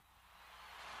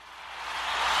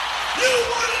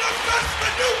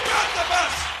you got the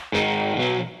best!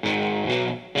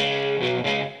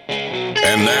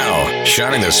 And now,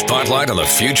 shining the spotlight on the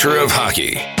future of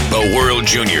hockey, the World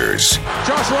Juniors.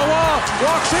 Joshua Wall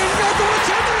walks in, got the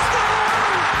one-timer,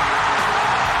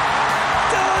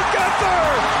 Dylan Gunther!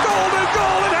 Golden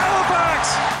goal in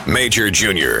Halifax! Major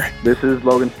Junior. This is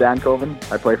Logan Stankoven.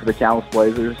 I play for the Kamloops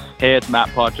Blazers. Hey, it's Matt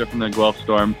Poitras from the Guelph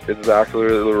Storm. This is Axel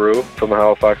Leroux from the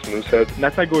Halifax Mooseheads.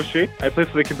 Nathan Gaucher. I play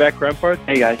for the Quebec Remparts.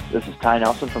 Hey guys, this is Ty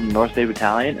Nelson from the North Bay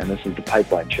Battalion, and this is the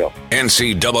Pipeline Show.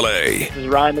 NCAA. This is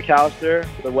Ryan McAllister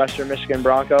for the Western Michigan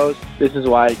Broncos. This is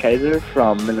Wyatt Kaiser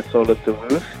from Minnesota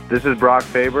Duluth. This is Brock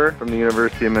Faber from the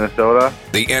University of Minnesota.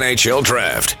 The NHL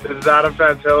Draft. This is Adam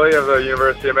Fantilli of the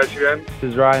University of Michigan.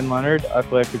 This is Ryan Leonard. I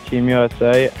play for Team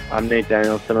USA. I'm Nate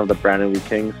Danielson of the Brandon Wheat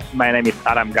Kings. My name is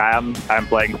Adam Guyam. I'm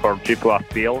playing for Chippewa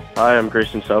Steel. Hi, I'm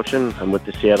Christian Sochin. I'm with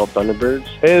the Seattle Thunderbirds.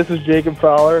 Hey, this is Jacob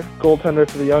Fowler, goaltender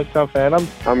for the Youngstown Phantoms.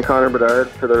 I'm Connor Bedard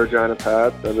for the Regina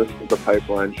Pats, and this is the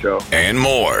Pipeline Show. And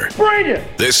more. Bring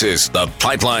it! This is the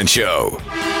Pipeline Show.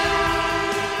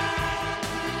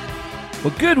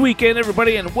 Well, good weekend,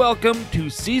 everybody, and welcome to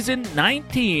Season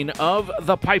 19 of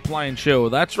The Pipeline Show.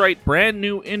 That's right, brand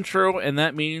new intro, and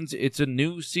that means it's a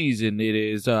new season. It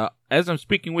is, as I'm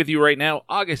speaking with you right now,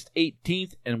 August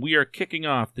 18th, and we are kicking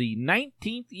off the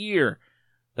 19th year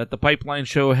that The Pipeline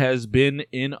Show has been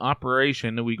in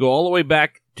operation. We go all the way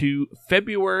back to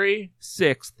February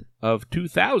 6th of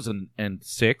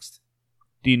 2006.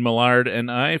 Dean Millard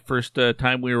and I, first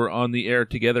time we were on the air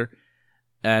together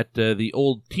at the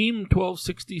old Team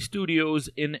 1260 studios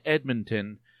in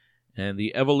Edmonton, and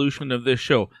the evolution of this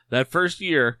show. That first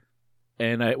year,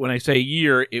 and when I say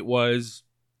year, it was,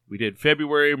 we did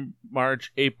February,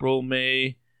 March, April,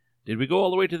 May. Did we go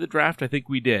all the way to the draft? I think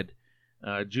we did.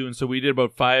 June, so we did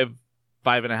about five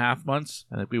and a half months.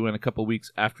 I think we went a couple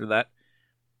weeks after that.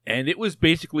 And it was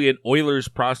basically an Oilers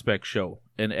prospect show,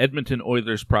 an Edmonton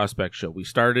Oilers prospect show. We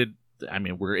started,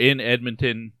 we're in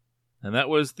Edmonton, and that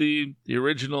was the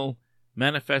original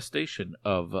manifestation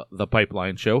of the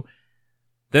Pipeline Show.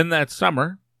 Then that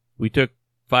summer, we took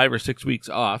 5 or 6 weeks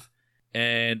off,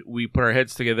 and we put our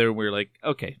heads together, and we were like,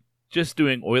 okay, just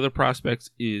doing Oiler prospects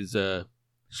is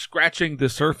scratching the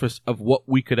surface of what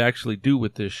we could actually do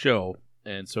with this show.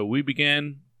 And so we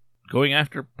began going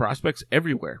after prospects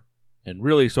everywhere. And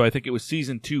really, so I think it was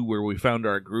Season 2 where we found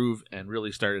our groove and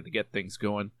really started to get things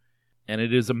going. And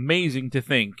it is amazing to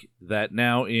think that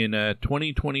now in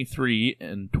 2023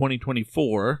 and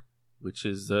 2024, which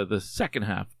is the second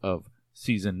half of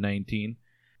Season 19,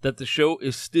 that the show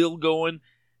is still going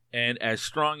and as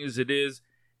strong as it is.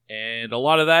 And a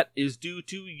lot of that is due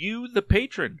to you, the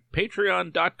patron.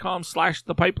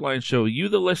 Patreon.com/thepipelineshow. You,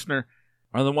 the listener,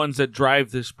 are the ones that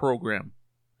drive this program.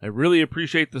 I really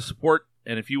appreciate the support.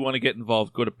 And if you want to get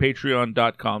involved, go to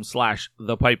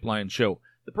patreon.com/thepipelineshow.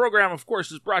 The program, of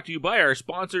course, is brought to you by our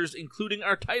sponsors, including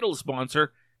our title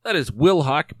sponsor. That is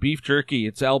Wilhauk Beef Jerky.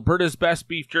 It's Alberta's best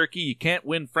beef jerky. You can't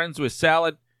win friends with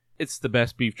salad. It's the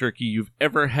best beef jerky you've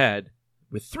ever had.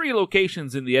 With 3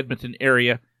 locations in the Edmonton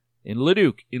area, in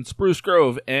Leduc, in Spruce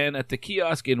Grove, and at the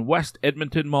kiosk in West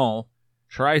Edmonton Mall.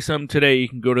 Try some today. You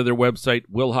can go to their website,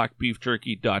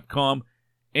 wilhaukbeefjerky.com.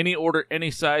 Any order,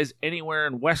 any size, anywhere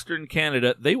in Western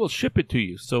Canada, they will ship it to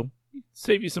you. So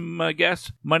save you some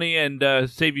gas money and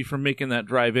save you from making that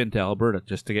drive into Alberta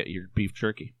just to get your beef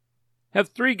jerky. Have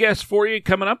 3 guests for you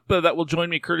coming up that will join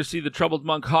me courtesy the Troubled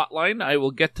Monk Hotline. I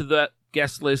will get to that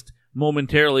guest list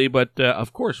momentarily, but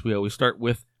of course we always start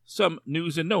with some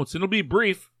news and notes. It'll be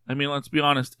brief. Let's be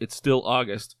honest, it's still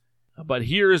August. But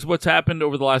here is what's happened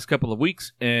over the last couple of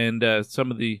weeks and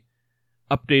some of the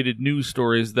updated news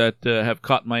stories that have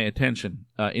caught my attention.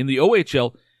 In the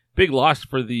OHL, big loss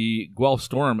for the Guelph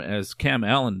Storm as Cam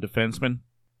Allen, defenseman,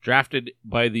 drafted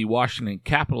by the Washington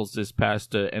Capitals this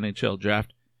past NHL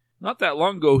draft. Not that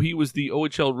long ago, he was the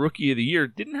OHL Rookie of the Year.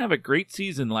 Didn't have a great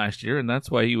season last year, and that's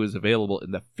why he was available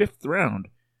in the 5th round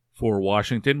for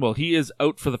Washington. Well, he is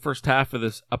out for the first half of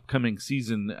this upcoming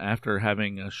season after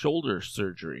having a shoulder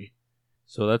surgery.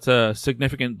 So that's a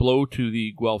significant blow to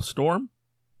the Guelph Storm.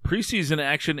 Preseason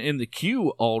action in the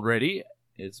Q already.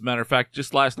 As a matter of fact,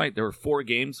 just last night there were 4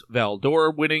 games. Val-d'Or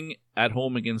winning at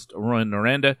home against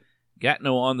Rouyn-Noranda.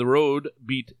 Gatineau on the road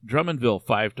beat Drummondville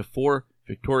 5-4.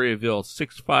 Victoriaville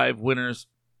 6-5 winners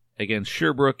against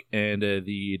Sherbrooke. And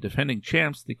the defending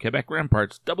champs, the Quebec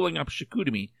Remparts, doubling up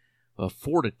Chicoutimi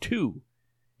 4-2.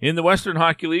 In the Western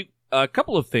Hockey League, a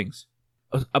couple of things.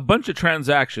 A bunch of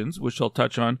transactions, which I'll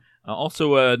touch on.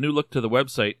 Also a new look to the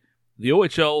website. The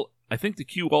OHL, I think the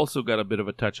Q also got a bit of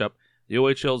a touch-up. The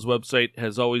OHL's website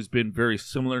has always been very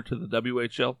similar to the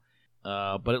WHL.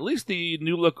 But at least the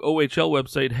new look OHL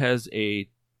website has a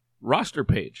roster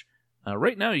page.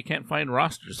 Right now, you can't find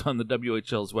rosters on the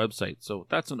WHL's website, so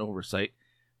that's an oversight,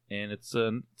 and it's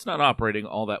not operating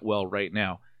all that well right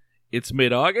now. It's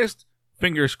mid-August,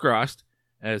 fingers crossed,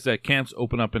 as camps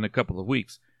open up in a couple of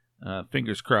weeks.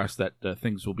 Fingers crossed that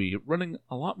things will be running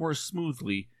a lot more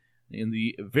smoothly in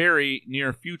the very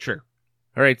near future.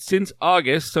 All right, since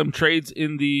August, some trades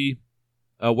in the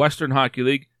Western Hockey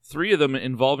League, 3 of them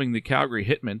involving the Calgary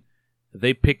Hitmen.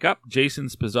 They pick up Jason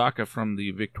Spizaka from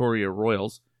the Victoria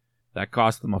Royals. That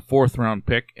cost them a 4th-round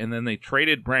pick, and then they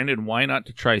traded Brandon Wynot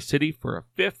to Tri-City for a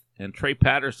 5th, and Trey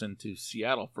Patterson to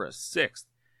Seattle for a 6th.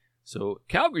 So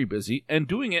Calgary busy, and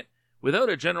doing it without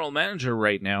a general manager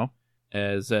right now,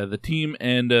 as the team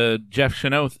and Jeff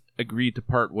Chenauth agreed to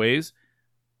part ways.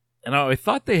 And I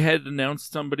thought they had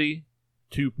announced somebody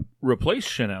to replace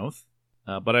Chenauth,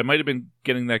 but I might have been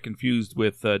getting that confused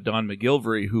with Don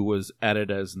McGilvery, who was added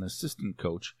as an assistant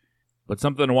coach. But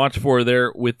something to watch for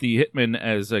there with the Hitmen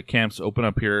as camps open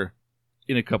up here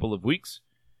in a couple of weeks.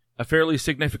 A fairly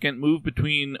significant move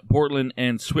between Portland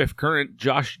and Swift Current.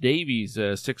 Josh Davies,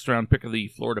 a 6th-round pick of the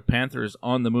Florida Panthers,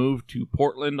 on the move to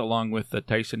Portland along with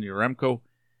Tyson Yaremko.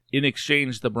 In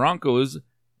exchange, the Broncos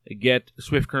get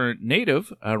Swift Current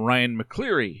native Ryan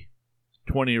McCleary,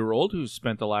 20-year-old, who's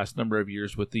spent the last number of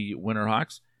years with the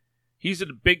Winterhawks. He's a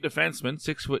big defenseman,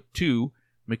 6'2".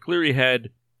 McCleary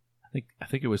had I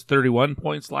think it was 31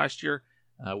 points last year,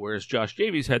 whereas Josh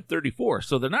Davies had 34.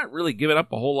 So they're not really giving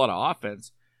up a whole lot of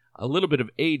offense. A little bit of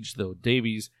age, though.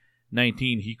 Davies,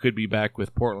 19, he could be back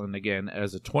with Portland again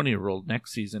as a 20-year-old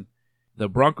next season. The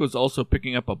Broncos also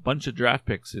picking up a bunch of draft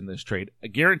picks in this trade. A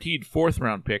guaranteed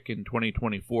 4th-round pick in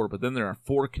 2024, but then there are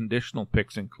 4 conditional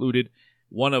picks included,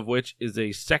 one of which is a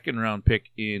 2nd-round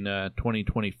pick in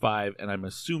 2025, and I'm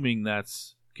assuming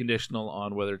that's conditional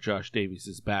on whether Josh Davies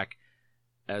is back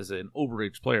as an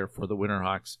overage player for the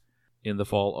Winterhawks in the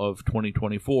fall of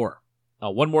 2024.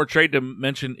 One more trade to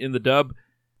mention in the dub,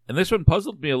 and this one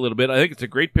puzzled me a little bit. I think it's a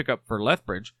great pickup for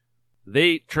Lethbridge.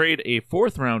 They trade a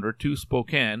 4th-rounder to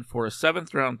Spokane for a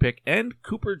 7th-round pick and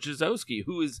Cooper Jazowski,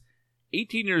 who is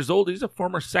 18 years old. He's a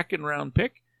former 2nd-round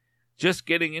pick, just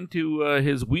getting into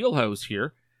his wheelhouse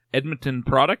here. Edmonton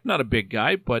product, not a big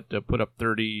guy, but put up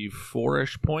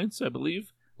 34-ish points, I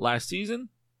believe, last season,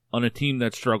 on a team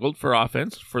that struggled for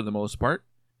offense for the most part.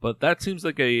 But that seems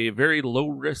like a very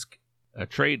low-risk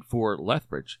trade for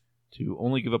Lethbridge to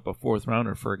only give up a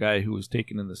 4th-rounder for a guy who was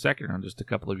taken in the 2nd round just a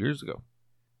couple of years ago.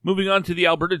 Moving on to the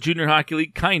Alberta Junior Hockey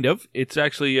League, kind of. It's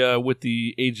actually with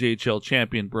the AJHL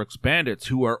champion Brooks Bandits,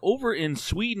 who are over in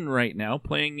Sweden right now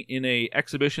playing in a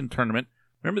exhibition tournament.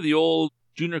 Remember the old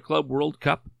Junior Club World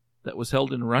Cup that was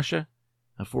held in Russia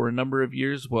for a number of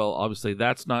years? Well, obviously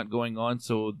that's not going on,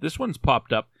 so this one's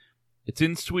popped up. It's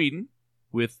in Sweden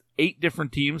with 8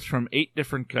 different teams from 8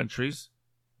 different countries.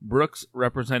 Brooks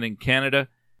representing Canada.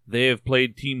 They have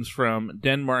played teams from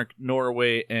Denmark,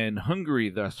 Norway, and Hungary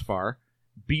thus far.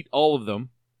 Beat all of them,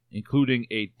 including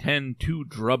a 10-2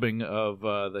 drubbing of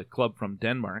the club from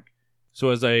Denmark. So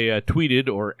as I tweeted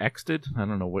or X'd, I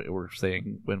don't know what we're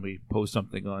saying when we post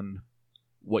something on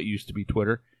what used to be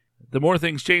Twitter, the more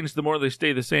things change, the more they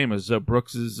stay the same, as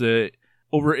Brooks is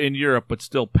over in Europe, but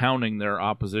still pounding their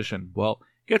opposition. Well,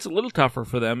 it gets a little tougher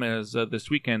for them, as this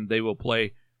weekend they will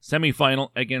play semifinal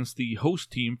against the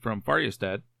host team from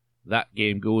Farjestad. That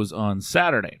game goes on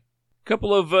Saturday. A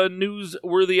couple of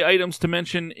newsworthy items to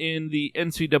mention in the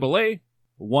NCAA.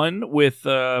 One with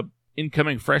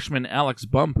incoming freshman Alex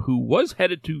Bump, who was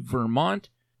headed to Vermont,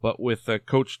 but with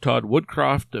Coach Todd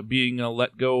Woodcroft being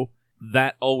let go,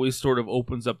 that always sort of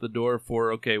opens up the door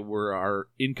for, okay, we're our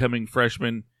incoming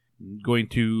freshmen going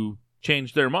to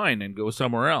change their mind and go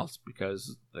somewhere else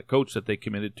because the coach that they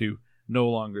committed to no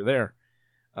longer there.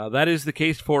 That is the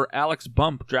case for Alex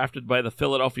Bump, drafted by the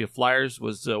Philadelphia Flyers,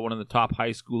 was one of the top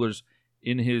high schoolers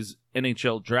in his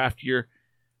NHL draft year,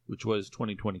 which was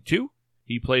 2022.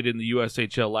 He played in the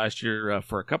USHL last year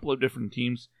for a couple of different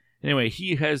teams. Anyway,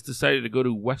 he has decided to go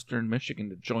to Western Michigan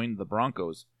to join the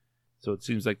Broncos. So it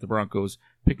seems like the Broncos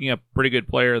picking up a pretty good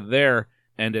player there.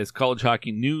 And as College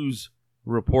Hockey News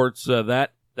reports,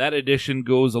 that addition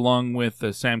goes along with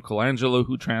Sam Colangelo,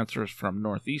 who transfers from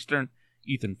Northeastern,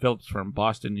 Ethan Phillips from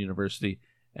Boston University,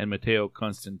 and Matteo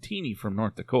Constantini from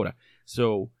North Dakota.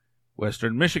 So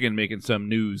Western Michigan making some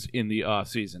news in the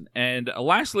offseason. And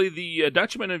lastly, the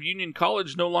Dutchman of Union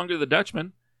College, no longer the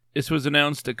Dutchman. This was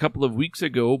announced a couple of weeks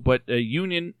ago, but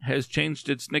Union has changed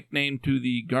its nickname to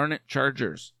the Garnet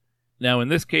Chargers. Now, in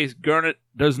this case, garnet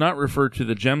does not refer to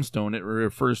the gemstone. It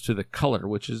refers to the color,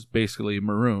 which is basically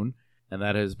maroon, and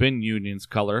that has been Union's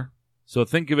color So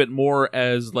think of it more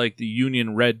as like the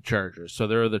Union Red Chargers. So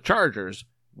they're the Chargers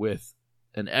with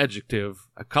an adjective,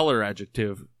 a color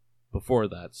adjective before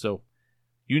that. So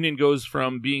Union goes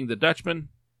from being the Dutchman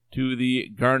to the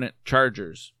Garnet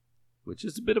Chargers, which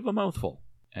is a bit of a mouthful,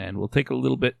 and will take a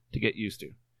little bit to get used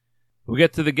to. We'll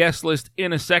get to the guest list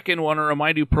in a second. Want to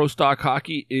remind you, Pro Stock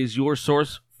Hockey is your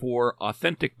source for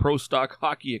authentic Pro Stock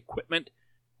Hockey equipment,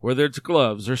 whether it's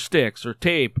gloves or sticks or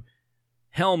tape,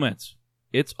 helmets.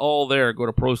 It's all there. Go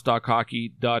to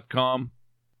ProStockHockey.com.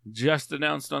 Just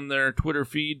announced on their Twitter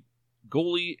feed,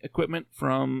 goalie equipment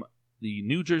from the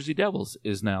New Jersey Devils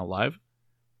is now live.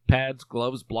 Pads,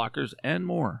 gloves, blockers, and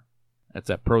more. That's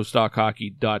at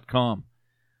ProStockHockey.com.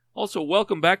 Also,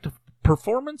 welcome back to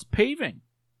Performance Paving.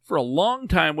 For a long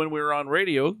time when we were on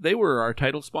radio, they were our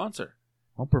title sponsor.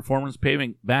 Well, Performance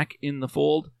Paving back in the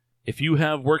fold. If you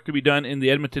have work to be done in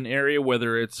the Edmonton area,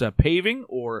 whether it's paving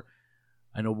or,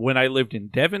 I know when I lived in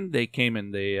Devon, they came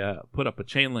and they put up a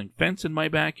chain link fence in my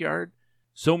backyard.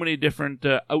 So many different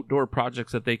outdoor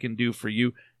projects that they can do for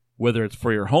you, whether it's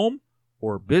for your home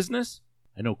or business.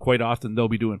 I know quite often they'll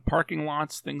be doing parking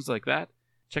lots, things like that.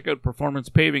 Check out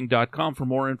performancepaving.com for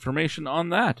more information on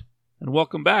that. And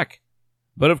welcome back.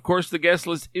 But of course, the guest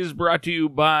list is brought to you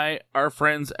by our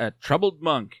friends at Troubled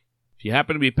Monk. If you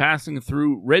happen to be passing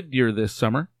through Red Deer this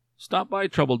summer, stop by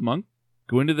Troubled Monk,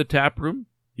 go into the tap room.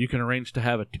 You can arrange to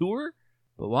have a tour,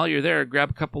 but while you're there,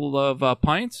 grab a couple of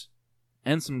pints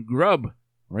and some grub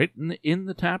right in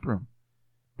the tap room.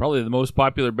 Probably the most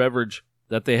popular beverage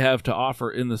that they have to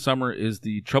offer in the summer is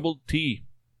the Troubled Tea.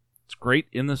 It's great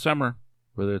in the summer,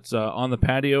 whether it's on the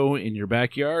patio in your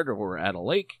backyard or at a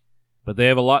lake. But they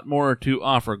have a lot more to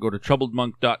offer. Go to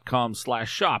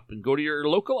troubledmonk.com/shop and go to your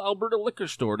local Alberta liquor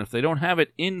store. And if they don't have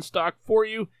it in stock for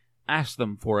you, ask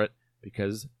them for it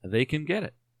because they can get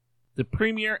it. The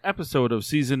premiere episode of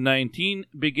Season 19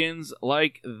 begins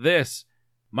like this.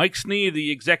 Mike Snee,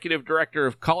 the executive director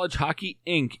of College Hockey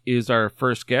Inc., is our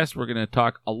first guest. We're going to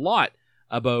talk a lot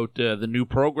about the new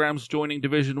programs joining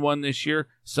Division I this year,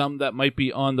 some that might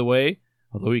be on the way,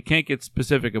 although he can't get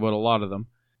specific about a lot of them.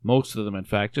 Most of them, in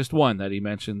fact. Just one that he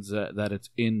mentions that it's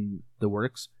in the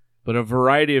works. But a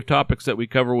variety of topics that we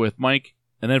cover with Mike.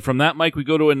 And then from that Mike, we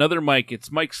go to another Mike.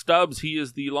 It's Mike Stubbs. He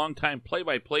is the longtime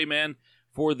play-by-play man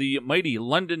for the mighty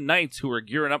London Knights, who are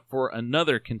gearing up for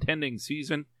another contending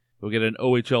season. We'll get an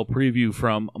OHL preview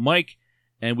from Mike.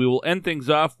 And we will end things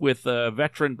off with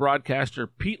veteran broadcaster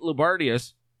Peter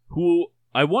Loubardias, who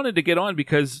I wanted to get on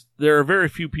because there are very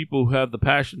few people who have the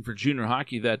passion for junior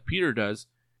hockey that Peter does.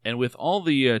 And with all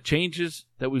the changes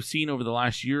that we've seen over the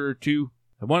last year or two,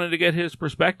 I wanted to get his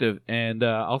perspective. And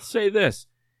I'll say this,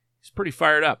 he's pretty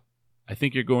fired up. I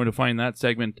think you're going to find that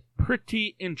segment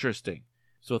pretty interesting.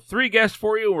 So 3 guests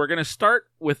for you. We're going to start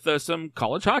with some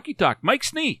college hockey talk. Mike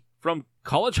Snee from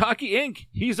College Hockey Inc.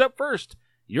 He's up first.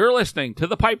 You're listening to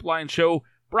The Pipeline Show,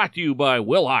 brought to you by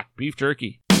Wilhock Beef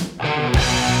Jerky.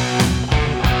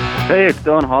 Hey, it's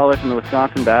Dylan Holloway from the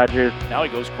Wisconsin Badgers. Now he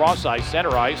goes cross-ice,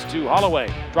 center ice to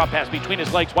Holloway. Drop pass between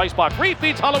his legs, Weissbach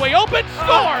re-feeds Holloway open,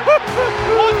 scores!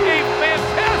 What a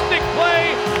fantastic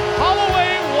play!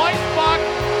 Holloway, Weissbach,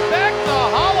 back to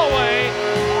Holloway,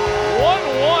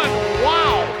 1-1,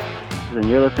 wow! And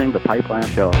you're listening to The Pipeline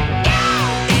Show.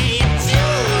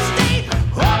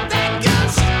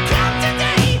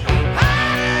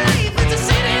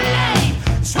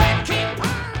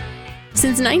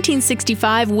 Since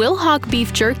 1965, Wilhock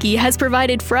Beef Jerky has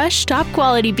provided fresh,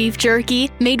 top-quality beef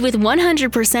jerky made with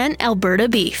 100% Alberta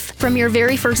beef. From your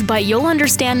very first bite, you'll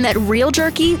understand that real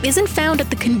jerky isn't found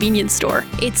at the convenience store.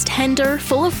 It's tender,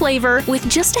 full of flavor, with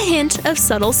just a hint of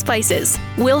subtle spices.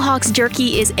 Wilhock's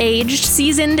jerky is aged,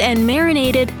 seasoned, and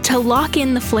marinated to lock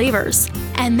in the flavors,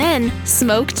 and then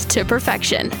smoked to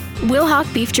perfection.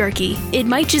 Wilhock Beef Jerky. It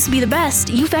might just be the best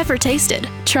you've ever tasted.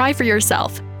 Try for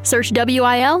yourself. Search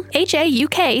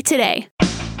WILHAUK today.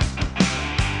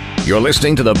 You're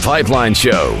listening to The Pipeline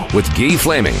Show with Guy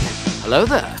Flaming. Hello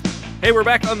there. Hey, we're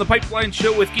back on The Pipeline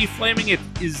Show with Guy Flaming. It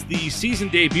is the season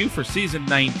debut for Season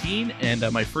 19,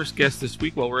 and my first guest this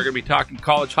week, well, we're going to be talking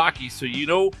college hockey, so you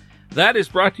know that is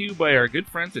brought to you by our good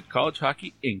friends at College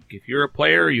Hockey Inc. If you're a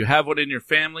player, you have one in your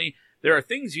family, there are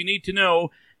things you need to know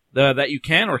that you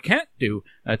can or can't do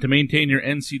to maintain your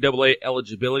NCAA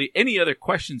eligibility. Any other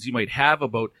questions you might have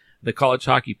about the college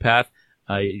hockey path,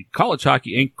 College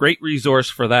Hockey Inc., great resource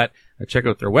for that. Check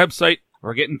out their website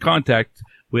or get in contact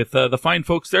with the fine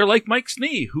folks there like Mike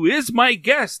Snee, who is my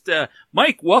guest.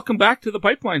 Mike, welcome back to the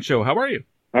Pipeline Show. How are you?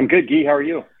 I'm good, Guy. How are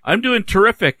you? I'm doing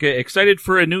terrific. Excited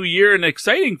for a new year and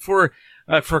exciting for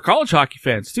college hockey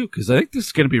fans, too, because I think this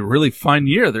is going to be a really fun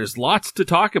year. There's lots to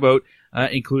talk about,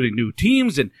 including new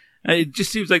teams and It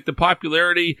just seems like the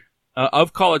popularity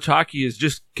of college hockey is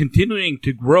just continuing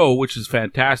to grow, which is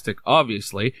fantastic,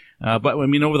 obviously. But I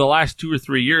mean, over the last 2 or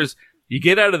 3 years, you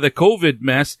get out of the COVID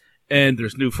mess, and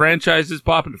there's new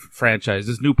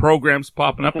new programs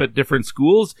popping up at different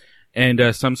schools,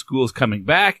 and some schools coming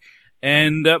back,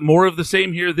 and more of the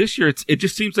same here this year. It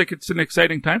just seems like it's an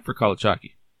exciting time for college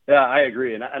hockey. Yeah, I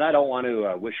agree. And I don't want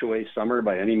to wish away summer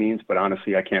by any means, but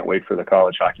honestly, I can't wait for the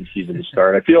college hockey season to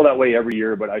start. I feel that way every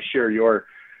year, but I share your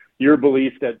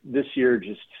belief that this year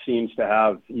just seems to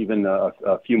have even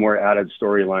a few more added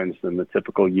storylines than the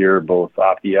typical year, both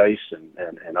off the ice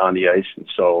and on the ice. And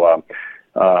so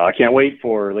I can't wait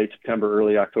for late September,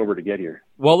 early October to get here.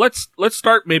 Well, let's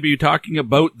start maybe talking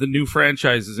about the new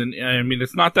franchises. And I mean,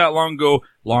 it's not that long ago,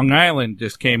 Long Island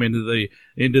just came into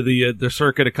the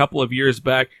circuit a couple of years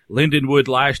back. Lindenwood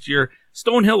last year.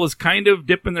 Stonehill was kind of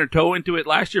dipping their toe into it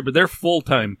last year, but they're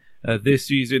full-time this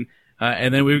season.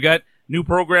 And then we've got new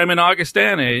program in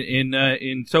Augustana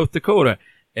in South Dakota,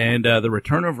 and the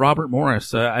return of Robert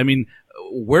Morris. I mean,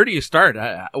 where do you start?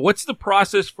 What's the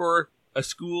process for a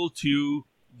school to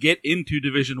get into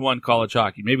Division I college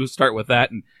hockey? Maybe we'll start with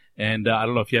that, and I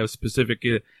don't know if you have specific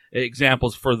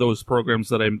examples for those programs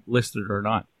that I listed or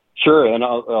not. Sure, and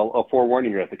I'll forewarn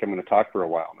you here. I think I'm going to talk for a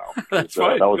while now. Because, That's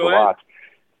fine. That was Go a ahead. lot.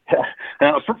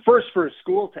 Now, for a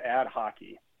school to add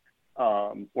hockey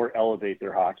or elevate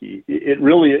their hockey,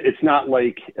 it's not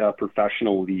like a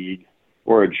professional league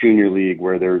or a junior league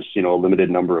where there's, a limited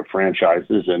number of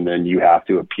franchises and then you have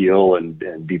to appeal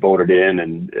and be voted in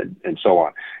and so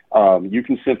on. You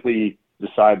can simply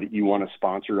decide that you want to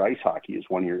sponsor ice hockey as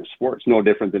one of your sports. No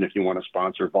different than if you want to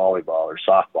sponsor volleyball or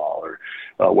softball or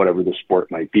whatever the sport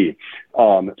might be.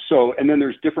 And then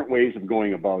there's different ways of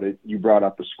going about it. You brought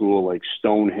up a school like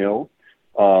Stonehill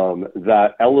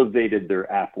that elevated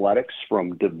their athletics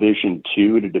from Division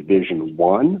II to Division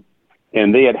I.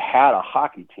 And they had a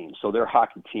hockey team, so their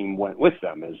hockey team went with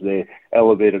them as they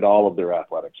elevated all of their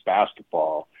athletics,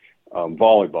 basketball,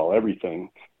 volleyball, everything.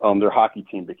 Their hockey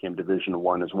team became Division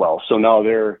I as well. So now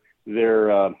they're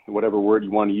whatever word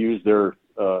you want to use, they're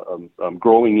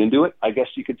growing into it, I guess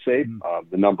you could say.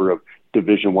 The number of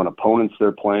Division I opponents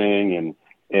they're playing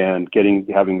and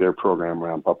having their program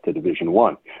ramp up to Division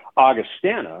I.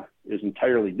 Augustana is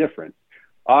entirely different.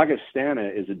 Augustana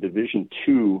is a Division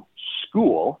II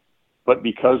school, but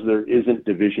because there isn't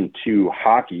Division II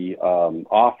hockey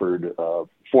offered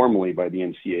formally by the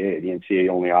NCAA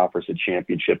only offers a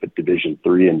championship at Division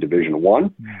III and Division I.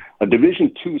 A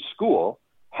Division II school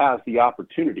has the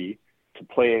opportunity to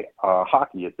play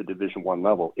hockey at the Division I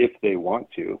level if they want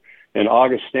to. And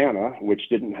Augustana, which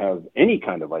didn't have any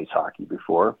kind of ice hockey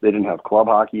before, they didn't have club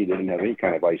hockey, they didn't have any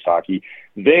kind of ice hockey,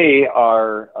 they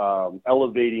are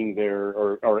elevating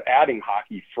or adding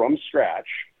hockey from scratch,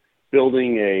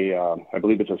 building I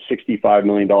believe it's a $65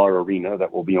 million arena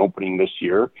that will be opening this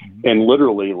year, and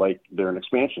literally like they're an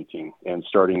expansion team and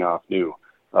starting off new.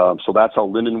 So that's how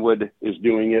Lindenwood is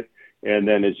doing it. And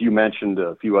then, as you mentioned,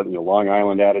 a few other, Long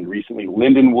Island added recently.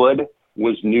 Lindenwood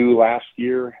was new last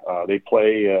year. They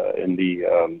play in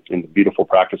the beautiful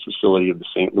practice facility of the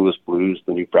St. Louis Blues,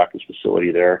 the new practice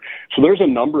facility there. So there's a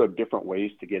number of different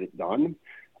ways to get it done.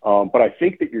 But I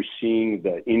think that you're seeing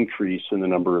the increase in the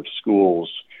number of schools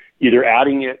either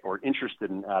adding it or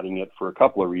interested in adding it for a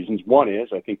couple of reasons. One is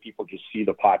I think people just see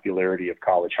the popularity of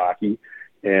college hockey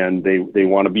and they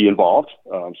want to be involved.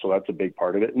 So that's a big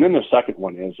part of it. And then the second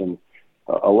one is, and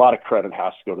a lot of credit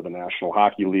has to go to the National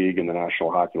Hockey League and the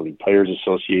National Hockey League Players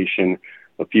Association.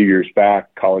 A few years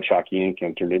back, College Hockey Inc.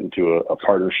 entered into a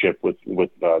partnership with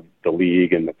the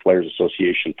league and the Players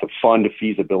Association to fund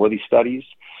feasibility studies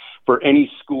for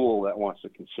any school that wants to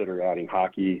consider adding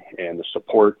hockey, and the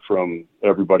support from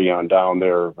everybody on down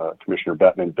there, Commissioner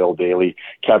Bettman, Bill Daly,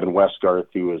 Kevin Westgarth,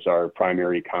 who is our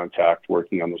primary contact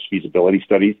working on those feasibility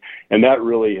studies. And that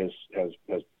really has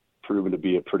proven to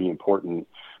be a pretty important,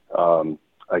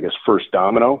 first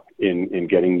domino in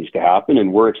getting these to happen.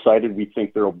 And we're excited. We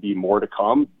think there will be more to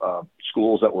come.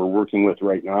 Schools that we're working with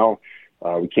right now,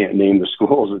 we can't name the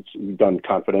schools. It's done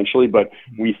confidentially, but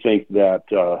we think that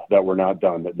we're not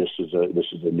done, that this is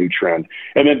a new trend.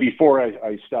 And then before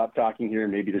I stop talking here,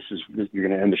 maybe you're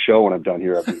going to end the show when I'm done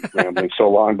here. I've been rambling so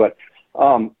long, but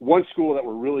one school that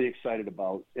we're really excited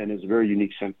about and is a very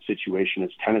unique situation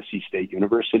is Tennessee State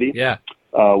University. Yeah.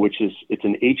 It's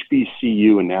an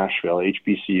HBCU in Nashville.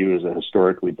 HBCU is a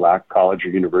historically black college or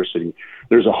university.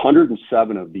 There's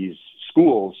 107 of these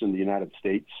schools in the United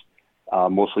States,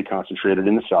 mostly concentrated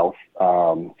in the South,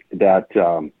 that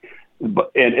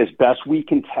And as best we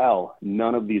can tell,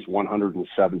 none of these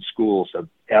 107 schools have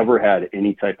ever had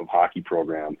any type of hockey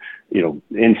program.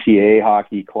 NCAA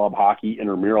hockey, club hockey,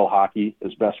 intramural hockey,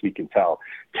 as best we can tell.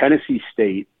 Tennessee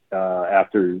State,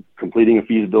 after completing a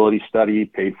feasibility study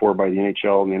paid for by the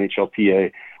NHL and the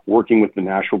NHLPA, working with the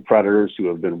Nashville Predators, who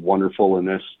have been wonderful in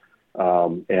this,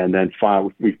 and then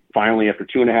we finally, after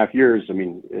 2.5 years,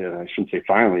 I shouldn't say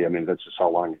finally, that's just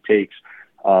how long it takes.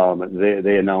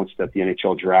 They announced at the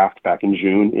NHL draft back in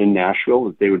June in Nashville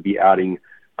that they would be adding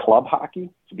club hockey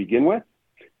to begin with,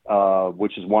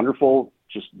 which is wonderful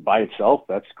just by itself.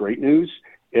 That's great news.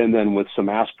 And then with some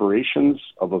aspirations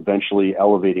of eventually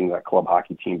elevating that club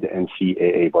hockey team to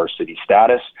NCAA varsity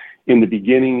status. In the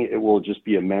beginning, it will just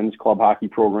be a men's club hockey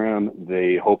program.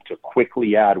 They hope to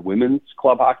quickly add women's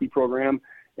club hockey program.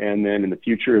 And then in the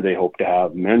future, they hope to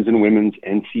have men's and women's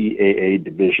NCAA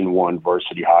Division I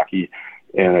varsity hockey.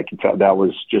 And I can tell that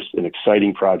was just an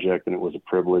exciting project, and it was a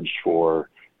privilege for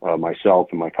myself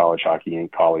and my college hockey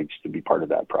and colleagues to be part of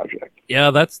that project. Yeah,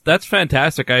 that's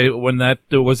fantastic. When that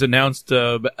was announced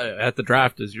at the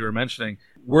draft, as you were mentioning,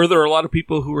 were there a lot of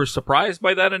people who were surprised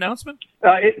by that announcement?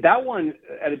 That one,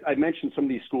 I mentioned some of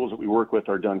these schools that we work with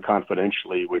are done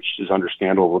confidentially, which is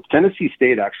understandable. Tennessee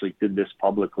State actually did this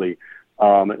publicly.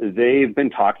 They've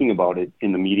been talking about it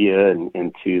in the media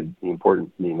and to the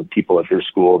important people at their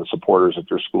school, the supporters at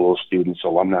their school, students,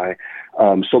 alumni.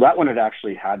 So that one had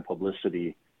actually had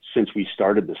publicity since we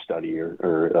started the study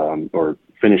or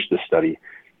finished the study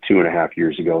 2.5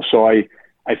 years ago. So I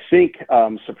think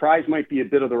surprise might be a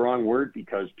bit of the wrong word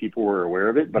because people were aware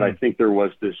of it, but I think there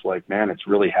was this it's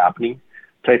really happening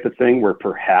type of thing where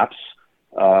perhaps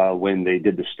when they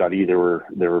did the study, there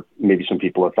were maybe some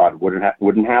people that thought it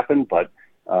wouldn't happen, but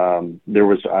I'll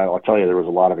tell you, there was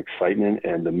a lot of excitement,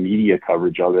 and the media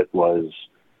coverage of it was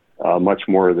much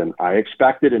more than I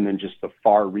expected. And then just the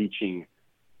far-reaching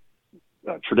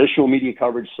traditional media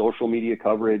coverage, social media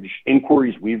coverage,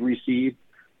 inquiries we've received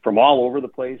from all over the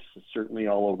place, certainly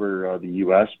all over the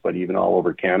U.S., but even all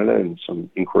over Canada, and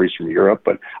some inquiries from Europe.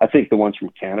 But I think the ones from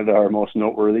Canada are most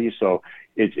noteworthy. So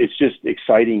it's just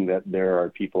exciting that there are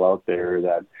people out there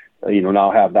that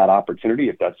now have that opportunity.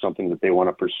 If that's something that they want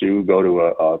to pursue, go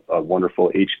to a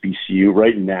wonderful HBCU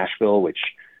right in Nashville, which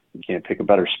you can't pick a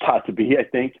better spot to be, I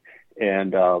think.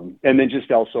 And then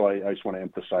just also, I just want to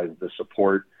emphasize the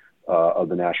support of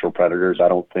the Nashville Predators. I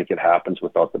don't think it happens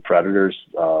without the Predators.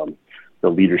 The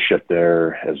leadership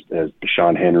there, as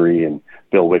Deshaun Henry and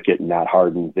Bill Wickett and Nat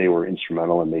Harden, they were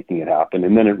instrumental in making it happen.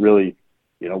 And then it really,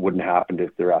 wouldn't happen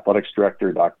if their athletics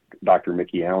director, Dr.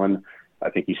 Mickey Allen,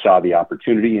 I think he saw the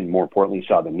opportunity and more importantly,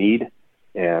 saw the need.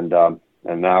 And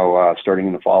now starting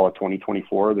in the fall of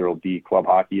 2024, there will be club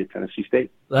hockey at Tennessee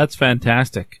State. That's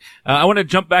fantastic. I want to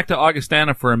jump back to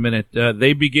Augustana for a minute.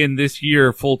 They begin this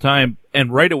year full time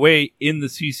and right away in the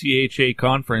CCHA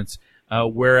conference,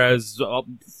 whereas it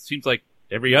seems like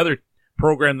every other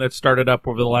program that started up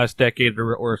over the last decade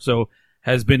or so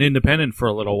has been independent for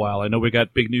a little while. I know we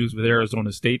got big news with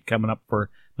Arizona State coming up for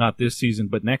not this season,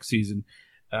 but next season.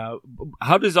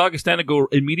 How does Augustana go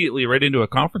immediately right into a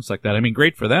conference like that?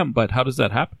 Great for them, but how does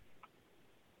that happen?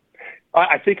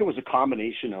 I think it was a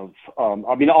combination of,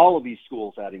 all of these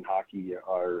schools adding hockey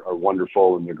are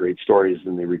wonderful and they're great stories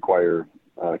and they require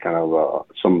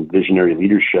some visionary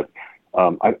leadership.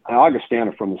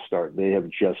 Augustana from the start, they have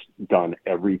just done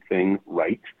everything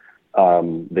right.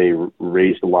 They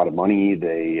raised a lot of money.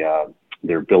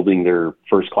 They're building their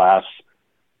first class,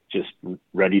 just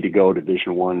ready to go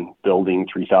Division I building,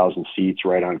 3,000 seats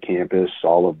right on campus,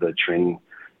 all of the training,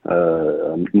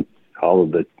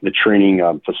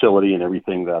 facility and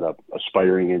everything that a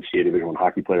aspiring NCAA Division I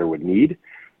hockey player would need.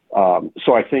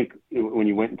 So I think when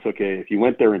you went and if you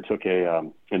went there and took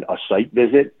a site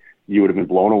visit, you would have been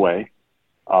blown away.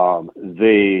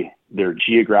 Their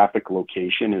geographic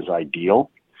location is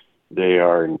ideal. They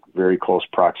are in very close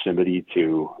proximity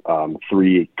to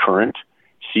 3 current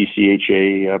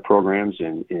CCHA programs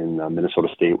in Minnesota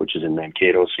State, which is in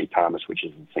Mankato, St. Thomas, which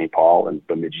is in St. Paul, and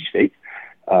Bemidji State.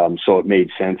 So it made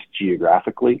sense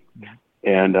geographically.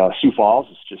 And Sioux Falls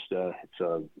is it's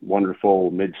a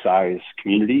wonderful mid-sized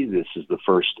community. This is the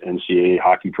first NCAA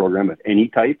hockey program of any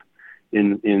type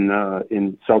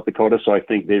in South Dakota. So I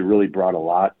think they really brought a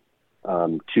lot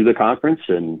to the conference.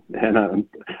 And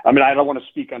I don't want to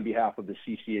speak on behalf of the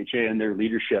CCHA and their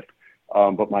leadership,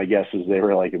 but my guess is they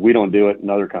were like, if we don't do it,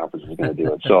 another conference is going to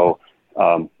do it. So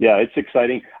it's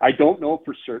exciting. I don't know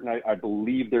for certain. I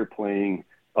believe they're playing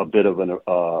a bit of an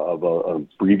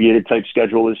abbreviated type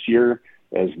schedule this year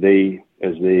as they I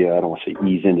don't want to say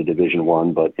ease into Division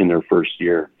I, but in their first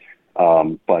year.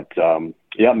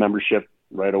 Membership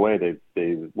right away.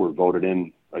 They were voted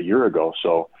in a year ago.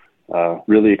 So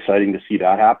really exciting to see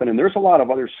that happen. And there's a lot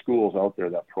of other schools out there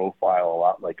that profile a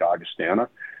lot like Augustana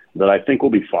that I think will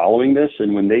be following this.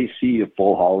 And when they see a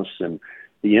full house and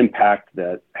the impact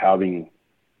that having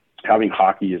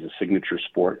hockey as a signature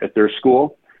sport at their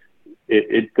school,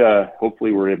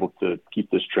 hopefully we're able to keep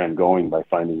this trend going by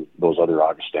finding those other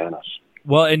Augustanas.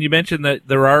 Well, and you mentioned that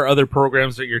there are other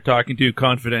programs that you're talking to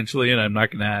confidentially, and I'm not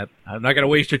gonna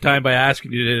waste your time by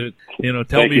asking you to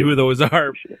tell me who those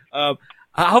are.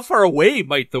 How far away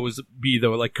might those be,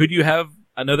 though? Like, could you have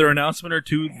another announcement or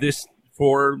two this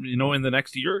for in the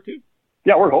next year or two?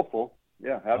 Yeah, we're hopeful.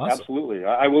 Yeah, awesome. Absolutely.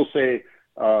 I will say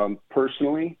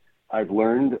personally, I've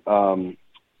learned. How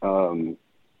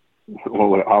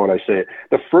would I say it?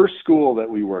 The first school that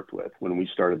we worked with when we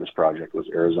started this project was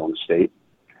Arizona State.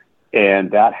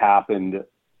 And that happened,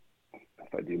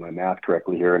 if I do my math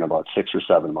correctly here, in about 6 or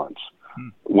 7 months.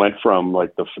 Went from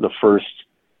like the first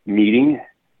meeting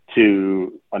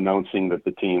to announcing that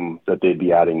the team that they'd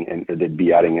be adding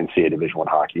NCAA Division I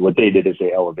hockey. What they did is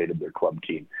they elevated their club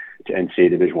team to NCAA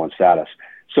Division I status.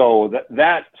 So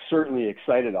that certainly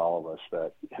excited all of us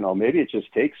that, maybe it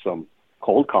just takes some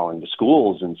cold calling to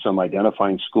schools and some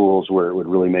identifying schools where it would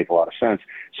really make a lot of sense.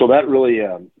 So that really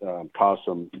caused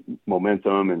some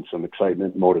momentum and some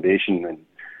excitement, motivation,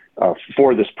 and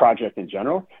for this project in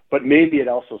general. But maybe it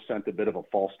also sent a bit of a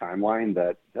false timeline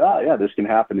that, this can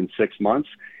happen in 6 months.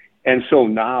 And so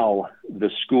now the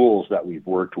schools that we've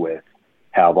worked with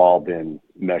have all been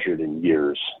measured in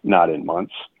years, not in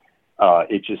months.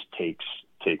 It just takes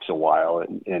a while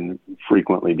and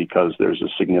frequently because there's a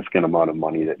significant amount of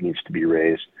money that needs to be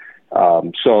raised.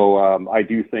 So I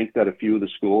do think that a few of the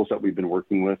schools that we've been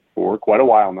working with for quite a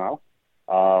while now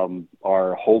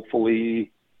are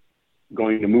hopefully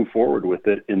going to move forward with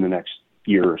it in the next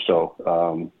year or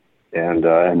so, and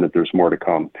that there's more to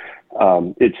come.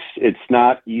 It's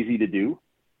not easy to do.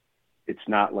 It's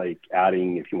not like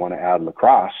if you want to add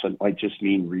lacrosse, it might just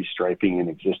mean restriping an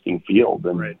existing field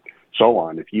and so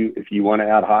on. If you want to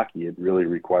add hockey, it really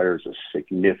requires a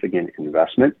significant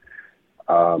investment.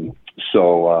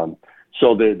 So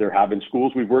there have been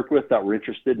schools we've worked with that were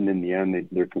interested, and in the end,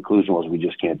 their conclusion was we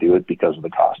just can't do it because of the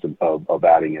cost of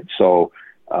adding it. So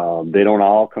they don't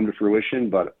all come to fruition,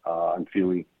 but I'm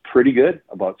feeling pretty good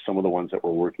about some of the ones that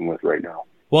we're working with right now.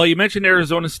 Well, you mentioned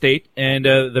Arizona State, and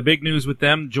the big news with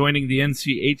them joining the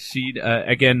NCHC,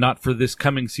 again, not for this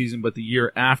coming season, but the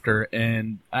year after.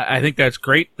 And I think that's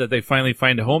great that they finally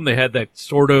find a home. They had that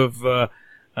sort of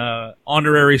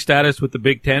honorary status with the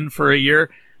Big Ten for a year,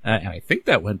 and I think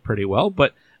that went pretty well.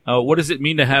 But what does it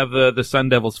mean to have the Sun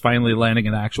Devils finally landing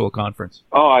an actual conference?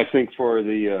 Oh, I think for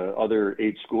the other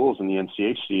 8 schools in the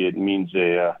NCHC, it means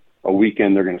a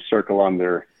weekend they're going to circle on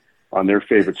their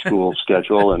favorite school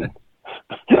schedule and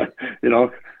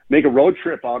make a road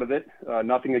trip out of it.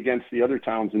 Nothing against the other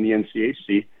towns in the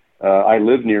NCHC. I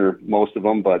live near most of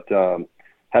them, but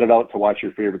headed out to watch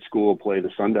your favorite school play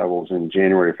the Sun Devils in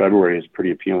January or February is a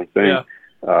pretty appealing thing. Yeah.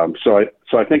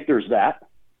 So I think there's that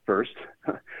first.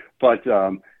 But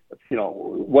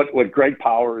what Greg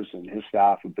Powers and his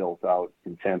staff have built out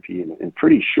in Tempe in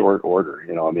pretty short order.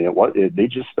 They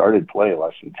just started play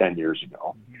less than 10 years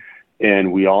ago. Mm-hmm.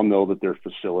 And we all know that their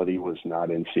facility was not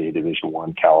NCAA Division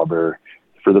I caliber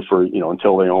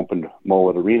until they opened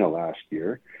Mullet Arena last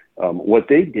year. What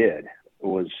they did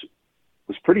was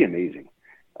pretty amazing.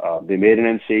 They made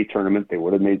an NCAA tournament. They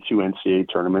would have made 2 NCAA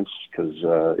tournaments because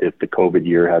if the COVID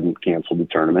year hadn't canceled the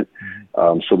tournament.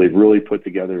 So they've really put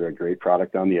together a great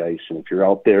product on the ice. And if you're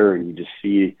out there and you just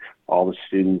see all the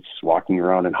students walking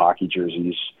around in hockey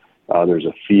jerseys, there's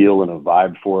a feel and a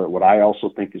vibe for it. What I also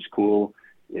think is cool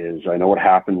is I know what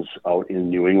happens out in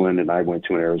New England, and I went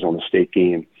to an Arizona State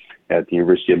game at the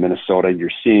University of Minnesota. You're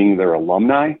seeing their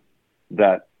alumni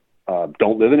that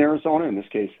don't live in Arizona. In this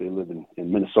case, they live in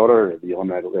Minnesota, or the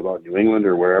alumni that live out in New England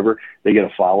or wherever. They get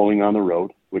a following on the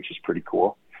road, which is pretty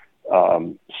cool.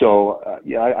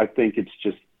 I think it's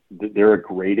just they're a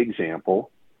great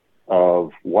example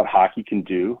of what hockey can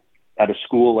do at a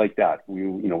school like that.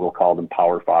 We'll call them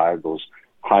Power 5, those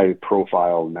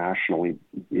high-profile, nationally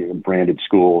branded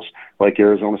schools like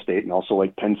Arizona State and also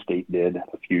like Penn State did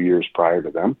a few years prior to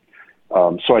them.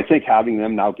 So I think having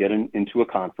them now get into a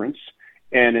conference,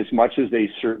 and as much as they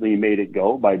certainly made it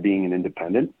go by being an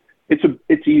independent,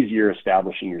 it's easier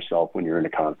establishing yourself when you're in a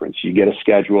conference. You get a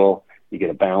schedule, you get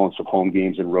a balance of home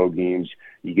games and road games.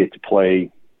 You get to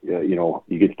play,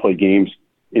 games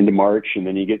into March, and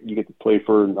then you get to play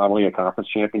for not only a conference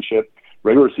championship,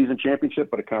 regular season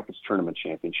championship, but a conference tournament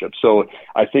championship. So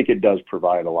I think it does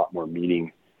provide a lot more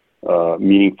meaning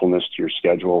meaningfulness to your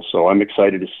schedule. So I'm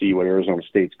excited to see what Arizona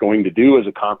State's going to do as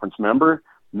a conference member,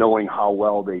 knowing how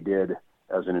well they did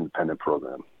as an independent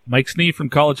program. Mike Snee from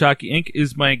College Hockey Inc.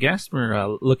 is my guest.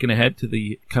 We're looking ahead to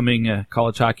the coming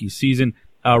college hockey season.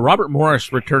 Robert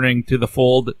Morris returning to the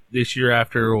fold this year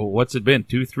after, what's it been,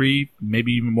 2, 3,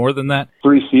 maybe even more than that?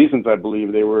 3 seasons, I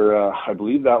believe. They were, I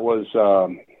believe that was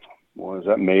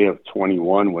that May of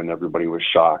 21 when everybody was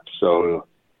shocked. So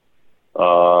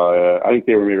I think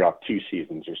they were maybe off 2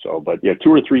 seasons or so. But yeah,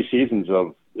 2 or 3 seasons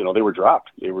of, they were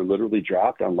dropped. They were literally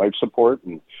dropped on life support,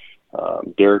 and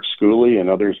Derek Schooley and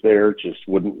others there just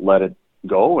wouldn't let it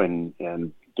go and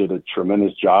did a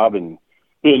tremendous job in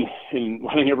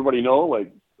letting everybody know,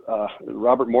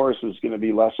 Robert Morris is going to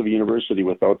be less of a university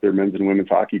without their men's and women's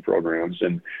hockey programs.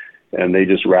 And they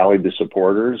just rallied the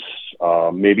supporters.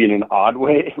 Maybe in an odd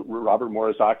way, Robert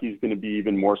Morris hockey is going to be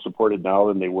even more supported now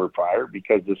than they were prior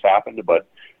because this happened. But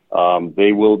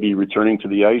they will be returning to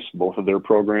the ice, both of their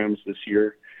programs this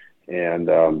year. And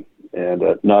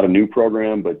not a new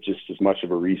program, but just as much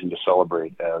of a reason to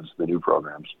celebrate as the new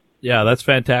programs. Yeah, that's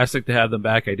fantastic to have them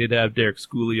back. I did have Derek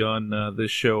Schooley on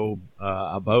this show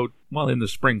in the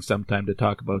spring sometime to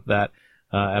talk about that.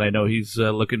 And I know he's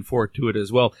looking forward to it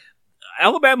as well.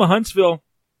 Alabama Huntsville,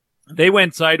 they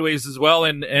went sideways as well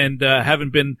and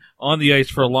haven't been on the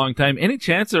ice for a long time. Any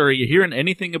chance, or are you hearing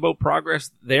anything about progress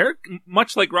there?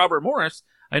 Much like Robert Morris,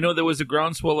 I know there was a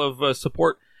groundswell of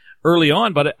support early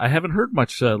on, but I haven't heard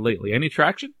much lately. Any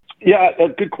traction? Yeah, a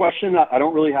good question. I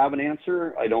don't really have an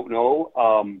answer. I don't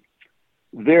know.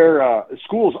 Their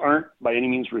schools aren't by any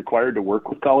means required to work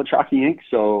with College Hockey Inc.,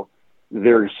 so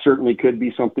there certainly could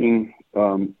be something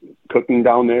cooking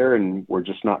down there, and we're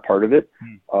just not part of it.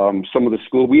 Some of the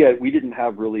school we didn't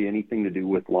have really anything to do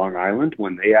with Long Island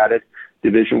when they added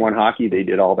Division I hockey. They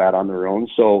did all that on their own.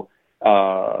 So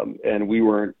and we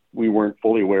weren't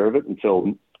fully aware of it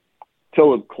until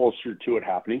closer to it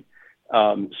happening.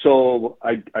 So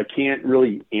I can't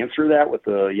really answer that with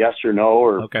a yes or no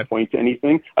or point to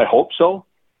anything. I hope so.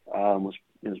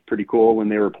 It was pretty cool when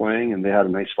they were playing, and they had a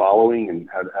nice following and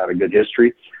had a good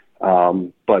history.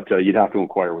 But you'd have to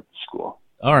inquire with the school.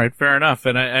 All right, fair enough.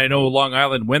 And I know Long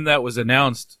Island, when that was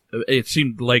announced, it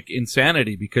seemed like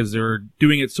insanity because they were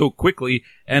doing it so quickly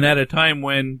and at a time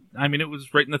when, it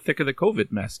was right in the thick of the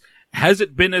COVID mess. Has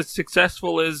it been as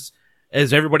successful as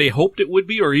everybody hoped it would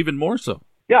be, or even more so?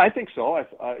 Yeah, I think so.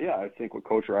 I think what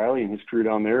Coach Riley and his crew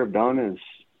down there have done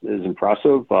is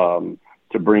impressive.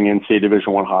 To bring in, say,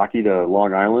 Division I hockey to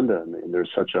Long Island, and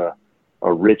there's such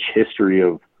a rich history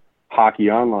of hockey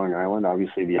on Long Island.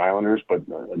 Obviously, the Islanders, but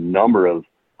a number of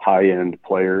high-end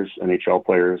players, NHL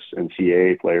players,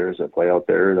 NCAA players that play out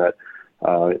there. That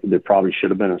there probably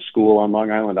should have been a school on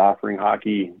Long Island offering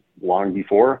hockey long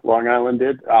before Long Island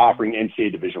did, offering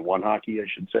NCAA Division I hockey, I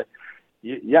should say.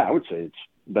 Yeah, I would say it's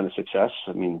been a success.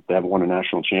 They haven't won a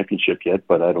national championship yet,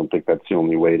 but I don't think that's the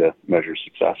only way to measure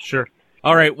success. Sure.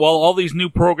 All right. Well, all these new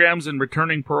programs and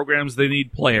returning programs, they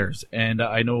need players. And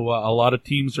I know a lot of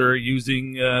teams are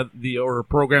using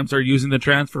programs are using the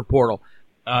transfer portal.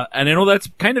 And I know that's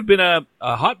kind of been a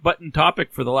hot button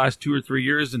topic for the last 2 or 3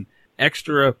 years, and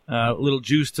extra little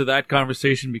juice to that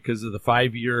conversation because of the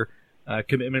 5-year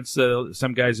commitments.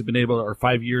 Some guys have been able, or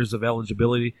 5 years of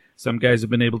eligibility. Some guys have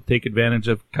been able to take advantage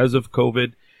of because of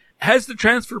COVID. Has the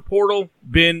transfer portal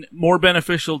been more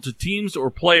beneficial to teams or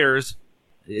players?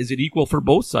 Is it equal for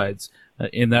both sides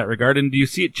in that regard? And do you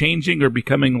see it changing or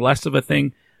becoming less of a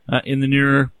thing in the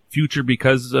near future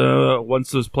because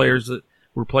once those players that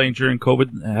were playing during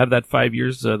COVID have that 5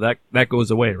 years, that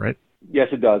goes away, right? Yes,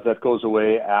 it does. That goes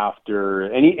away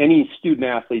after any student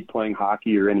athlete playing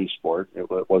hockey or any sport. It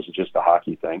wasn't just a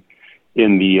hockey thing.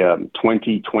 In the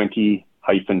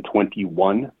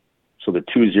 2020-21, so the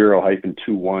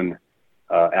 20-21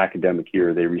 academic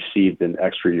year, they received an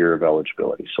extra year of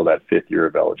eligibility, so that 5th year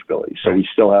of eligibility. So we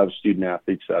still have student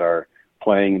athletes that are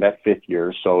playing that 5th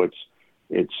year. So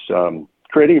it's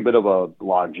creating a bit of a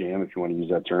log jam, if you want to use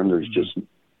that term. There's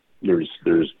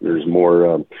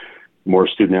more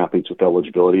student athletes with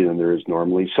eligibility than there is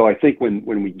normally. So I think when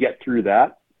we get through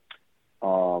that,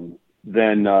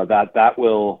 then that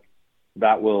will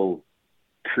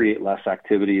create less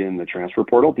activity in the transfer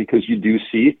portal, because you do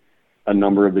see a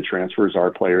number of the transfers are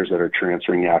players that are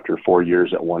transferring after 4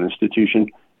 years at one institution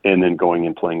and then going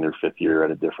and playing their 5th year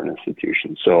at a different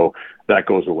institution. So that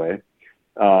goes away.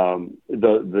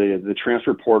 The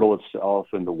transfer portal itself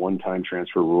and the one-time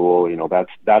transfer rule,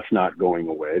 that's not going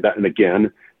away. And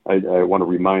again, I want to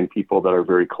remind people that are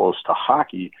very close to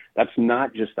hockey, that's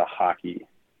not just a hockey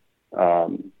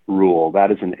rule.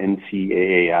 That is an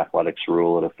NCAA athletics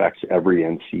rule. It affects every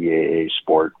NCAA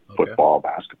sport, football,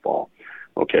 basketball.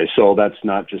 Okay, so that's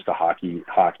not just a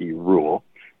hockey rule.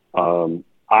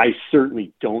 I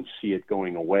certainly don't see it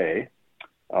going away.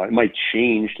 It might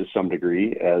change to some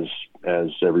degree as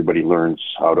everybody learns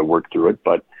how to work through it,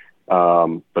 but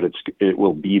it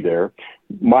will be there.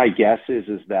 My guess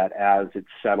is that as it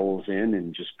settles in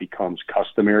and just becomes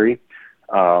customary,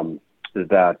 that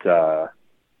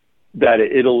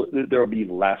there'll be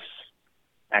less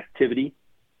activity.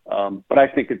 But I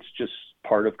think it's just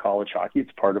part of college hockey.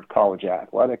 It's part of college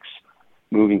athletics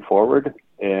moving forward,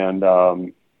 and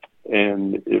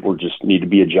it will just need to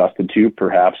be adjusted to.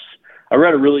 Perhaps I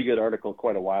read a really good article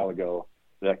quite a while ago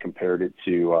that compared it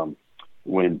to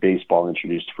when baseball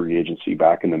introduced free agency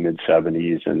back in the mid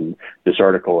 '70s, and this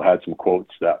article had some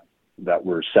quotes that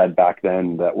were said back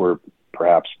then that were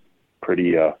perhaps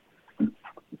pretty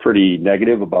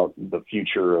negative about the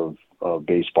future of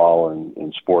baseball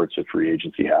and sports if free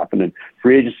agency happened. And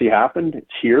free agency happened.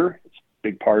 It's here. It's a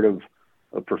big part of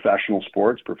professional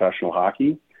sports, professional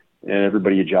hockey, and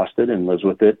everybody adjusted and lives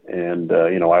with it. And,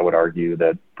 I would argue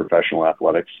that professional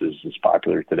athletics is as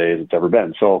popular today as it's ever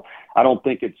been. So I don't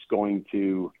think it's going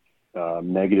to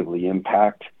negatively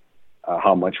impact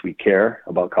how much we care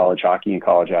about college hockey and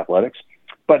college athletics,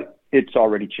 but it's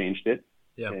already changed it.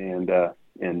 Yeah. And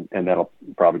that'll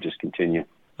probably just continue.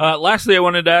 Lastly, I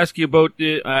wanted to ask you about,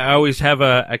 I always have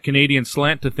a Canadian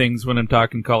slant to things when I'm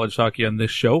talking college hockey on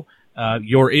this show.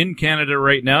 You're in Canada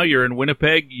right now. You're in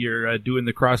Winnipeg. You're doing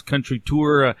the cross-country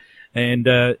tour and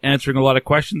answering a lot of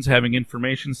questions, having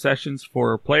information sessions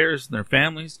for players and their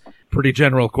families. Pretty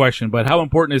general question, but how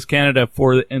important is Canada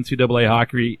for the NCAA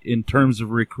hockey in terms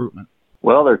of recruitment?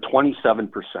 Well, they're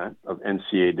 27% of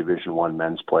NCAA Division I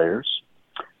men's players.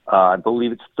 I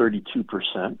believe it's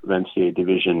 32% of NCAA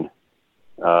Division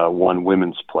I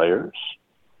women's players.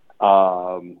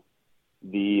 The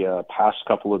past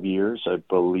couple of years, I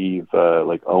believe,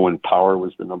 Owen Power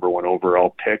was the number 1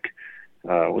 overall pick.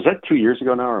 Was that 2 years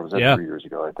ago now, or was that 3 years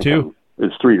ago? I think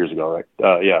it's 3 years ago, right?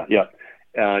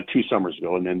 2 summers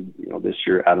ago. And then, this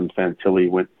year, Adam Fantilli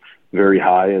went very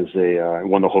high as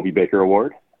won the Hobey Baker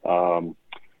Award. And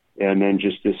then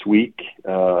just this week,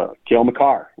 Cale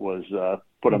Makar was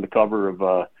put on the cover of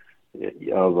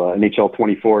NHL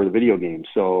 24, the video game.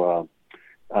 So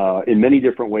in many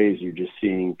different ways, you're just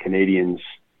seeing Canadians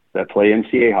that play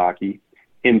NCAA hockey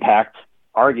impact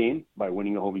our game by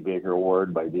winning the Hobey Baker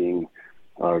Award, by being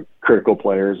critical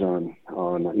players on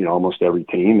almost every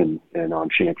team and on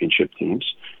championship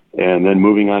teams, and then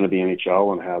moving on to the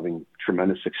NHL and having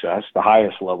tremendous success, the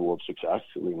highest level of success.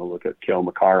 Look at Cale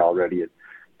Makar already at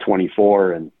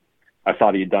 24, and I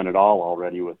thought he had done it all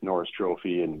already with Norris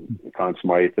Trophy and Conn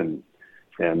Smythe and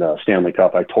Stanley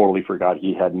Cup. I totally forgot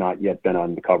he had not yet been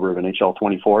on the cover of NHL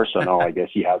 24, so now I guess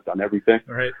he has done everything.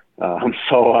 Right. And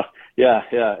so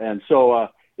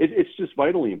it's just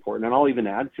vitally important. And I'll even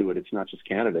add to it, it's not just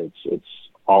Canada, it's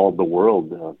all of the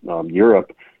world.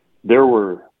 Europe, there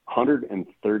were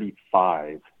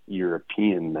 135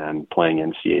 European men playing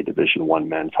NCAA Division I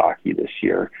men's hockey this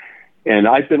year. And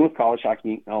I've been with college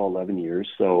hockey now 11 years,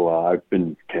 so I've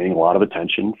been paying a lot of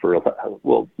attention for,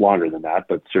 longer than that,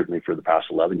 but certainly for the past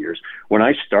 11 years. When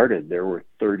I started, there were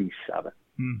 37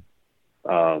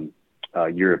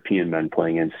 European men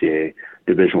playing NCAA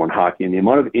Division I hockey. And the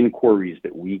amount of inquiries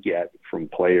that we get from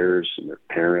players and their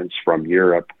parents from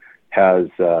Europe has,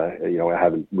 I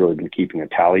haven't really been keeping a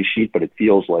tally sheet, but it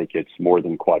feels like it's more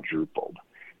than quadrupled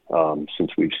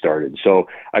since we've started. So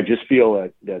I just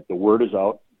feel that the word is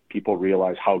out. People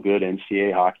realize how good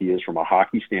NCAA hockey is from a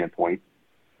hockey standpoint.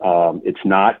 It's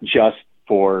not just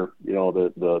for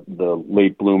the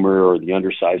late bloomer or the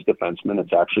undersized defenseman.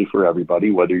 It's actually for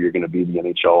everybody, whether you're going to be the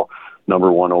NHL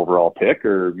number 1 overall pick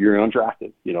or you're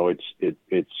undrafted.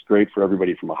 It's great for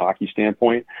everybody from a hockey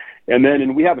standpoint.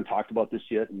 And we haven't talked about this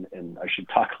yet, and I should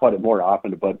talk about it more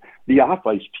often, but the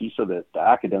off-ice piece of it, the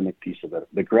academic piece of it,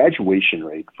 the graduation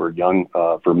rate for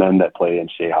for men that play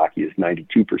NCAA hockey is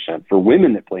 92%. For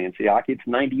women that play NCAA hockey, it's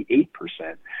 98%.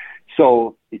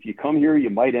 So if you come here, you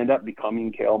might end up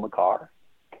becoming Cale Makar,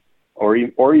 or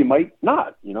you might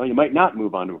not. You might not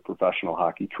move on to a professional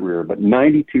hockey career, but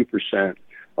 92%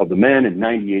 of the men and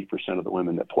 98% of the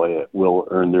women that play it will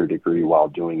earn their degree while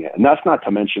doing it. And that's not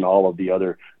to mention all of the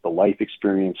life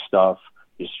experience stuff.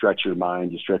 You stretch your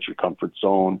mind, you stretch your comfort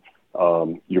zone.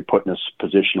 You're put in a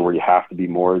position where you have to be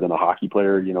more than a hockey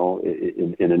player,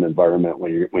 in an environment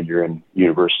when you're in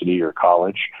university or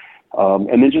college.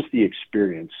 And then just the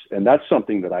experience. And that's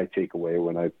something that I take away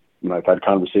when I I've had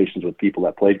conversations with people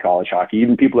that played college hockey,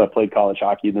 even people that played college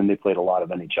hockey, and then they played a lot of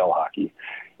NHL hockey,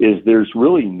 is there's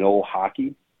really no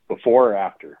hockey before or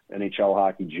after. NHL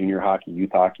hockey, junior hockey,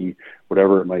 youth hockey,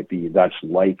 whatever it might be, that's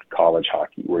like college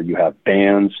hockey, where you have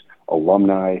bands,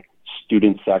 alumni,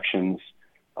 student sections,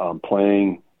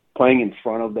 playing in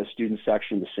front of the student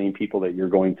section, the same people that you're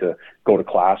going to go to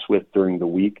class with during the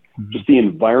week, just the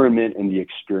environment and the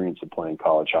experience of playing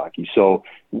college hockey. So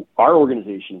our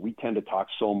organization, we tend to talk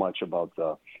so much about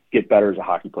the get better as a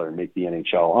hockey player and make the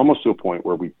NHL, almost to a point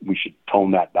where we should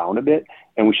tone that down a bit.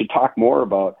 And we should talk more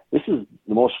about, this is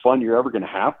the most fun you're ever going to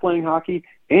have playing hockey.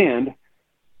 And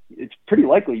it's pretty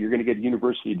likely you're going to get a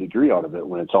university degree out of it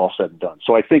when it's all said and done.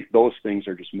 So I think those things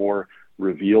are just more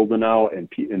revealed now, and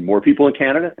more people in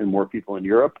Canada and more people in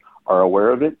Europe are aware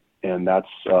of it. And that's,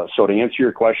 so to answer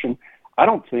your question, I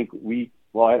don't think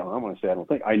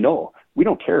I know we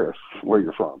don't care where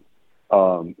you're from.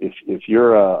 If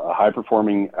you're a high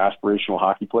performing aspirational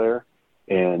hockey player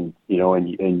and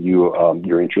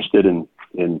you're interested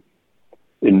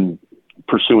in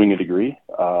pursuing a degree,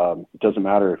 it doesn't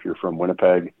matter if you're from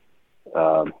Winnipeg,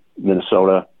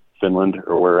 Minnesota, Finland,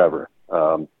 or wherever.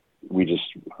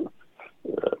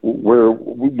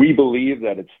 We believe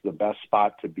that it's the best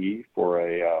spot to be for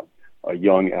a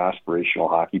young aspirational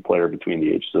hockey player between the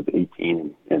ages of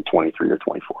 18 and 23 or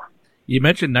 24. You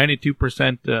mentioned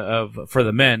 92% for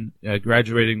the men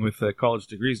graduating with college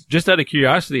degrees. Just out of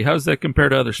curiosity, how does that compare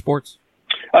to other sports?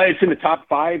 It's in the top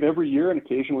 5 every year, and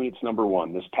occasionally it's number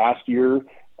 1. This past year,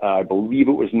 I believe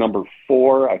it was number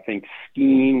 4. I think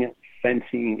skiing,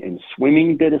 fencing, and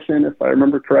swimming did us in, if I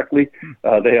remember correctly.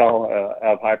 They all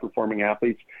have high-performing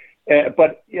athletes.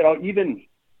 But,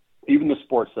 even the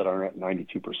sports that are at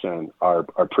 92% are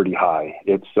pretty high.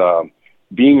 It's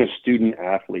being a student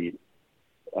athlete,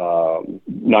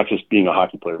 not just being a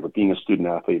hockey player, but being a student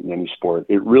athlete in any sport.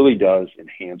 It really does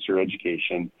enhance your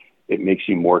education. It makes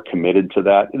you more committed to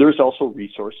that. There's also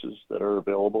resources that are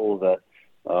available that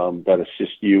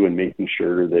assist you in making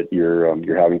sure that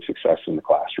you're having success in the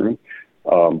classroom.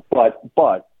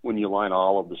 But when you line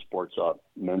all of the sports up,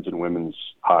 men's and women's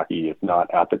hockey, if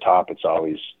not at the top, it's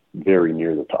always very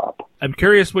near the top. I'm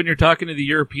curious, when you're talking to the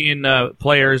European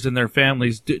players and their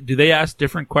families, do they ask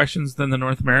different questions than the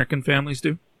North American families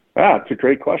do? It's a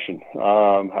great question.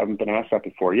 I haven't been asked that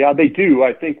before. Yeah, they do.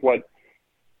 I think what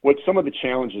some of the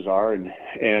challenges are, and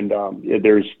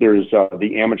there's the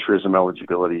amateurism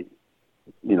eligibility,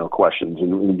 questions,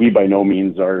 and we by no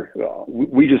means are.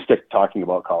 We just stick talking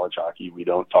about college hockey. We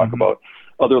don't talk about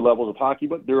other levels of hockey,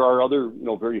 but there are other,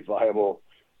 very viable,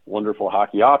 wonderful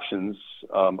hockey options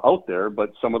out there.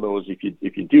 But some of those, if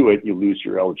you do it, you lose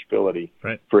your eligibility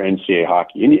for NCAA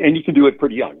hockey, and you can do it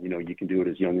pretty young. You can do it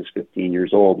as young as 15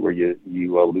 years old, where you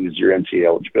lose your NCAA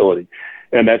eligibility,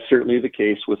 and that's certainly the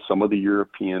case with some of the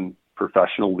European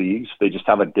professional leagues. They just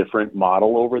have a different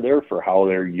model over there for how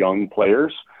their young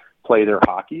players play their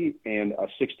hockey, and a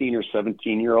 16 or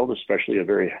 17-year-old, especially a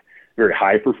very, very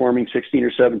high-performing 16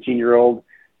 or 17-year-old,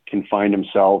 can find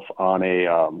himself on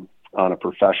a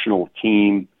professional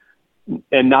team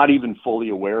and not even fully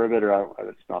aware of it, or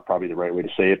it's not probably the right way to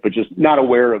say it, but just not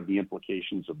aware of the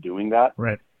implications of doing that.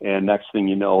 Right. And next thing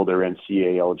you know, their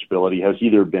NCAA eligibility has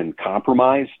either been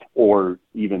compromised or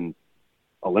even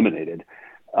eliminated.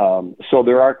 So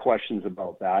there are questions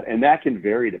about that, and that can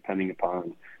vary depending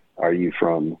upon, are you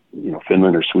from,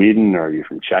 Finland or Sweden? Are you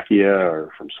from Czechia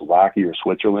or from Slovakia or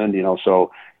Switzerland?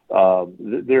 So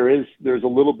there's a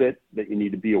little bit that you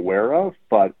need to be aware of,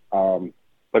 but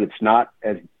it's not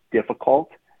as difficult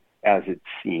as it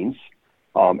seems.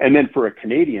 And then for a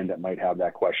Canadian that might have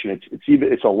that question,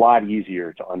 it's a lot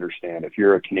easier to understand if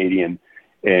you're a Canadian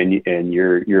and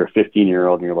you're a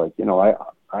 15-year-old and you're like,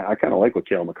 I kind of like what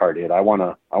Cale Makar did. I want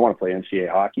to play NCAA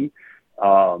hockey.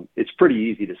 It's pretty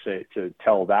easy to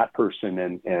tell that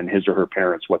person and his or her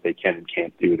parents what they can and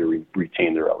can't do to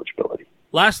retain their eligibility.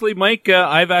 Lastly, Mike,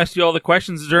 I've asked you all the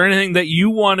questions. Is there anything that you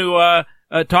want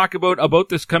to talk about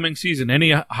this coming season?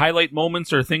 Any highlight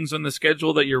moments or things on the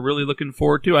schedule that you're really looking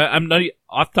forward to? I'm not,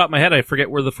 off the top of my head, I forget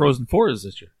where the Frozen Four is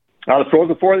this year. The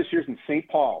Frozen Four this year is in St.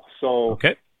 Paul. So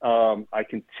okay. I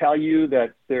can tell you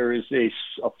that there is a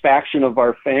faction of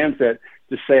our fans that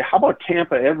just say, how about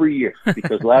Tampa every year?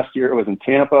 Because last year it was in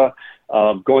Tampa.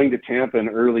 Going to Tampa in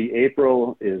early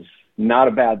April is not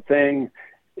a bad thing.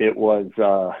 It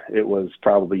was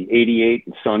probably 88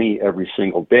 and sunny every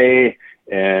single day,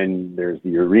 and there's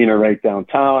the arena right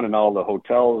downtown, and all the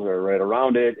hotels are right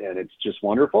around it, and it's just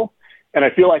wonderful. And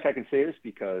I feel like I can say this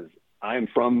because I'm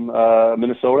from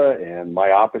Minnesota, and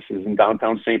my office is in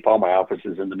downtown St. Paul. My office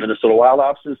is in the Minnesota Wild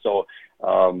offices, so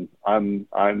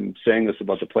I'm saying this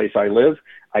about the place I live.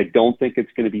 I don't think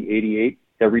it's going to be 88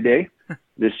 every day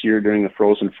this year during the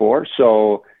Frozen Four.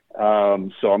 So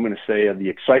I'm going to say the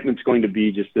excitement's going to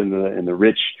be just in the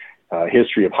rich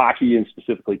history of hockey, and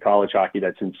specifically college hockey,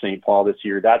 that's in St. Paul this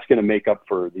year. That's going to make up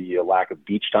for the lack of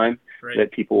beach time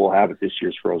that people will have at this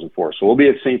year's Frozen Four. So we'll be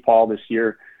at St. Paul this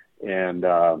year, and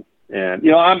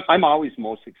you know, I'm always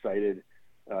most excited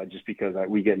just because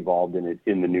we get involved in it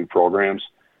in the new programs.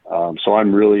 So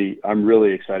I'm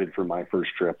really excited for my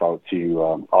first trip out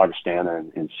to Augustana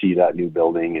and see that new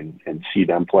building and see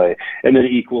them play. And then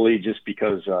equally, just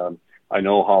because I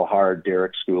know how hard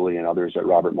Derek Schooley and others at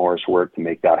Robert Morris worked to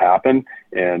make that happen,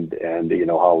 and you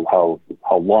know how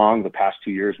long the past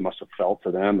 2 years must have felt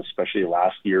to them, especially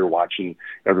last year watching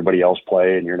everybody else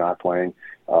play and you're not playing.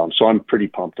 So I'm pretty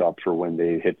pumped up for when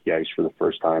they hit the ice for the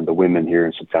first time. The women here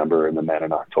in September and the men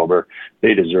in October,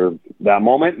 they deserve that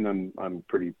moment, and I'm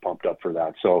pretty pumped up for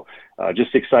that. So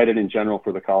just excited in general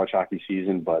for the college hockey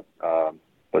season, but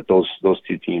those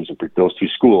two teams, those two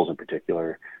schools in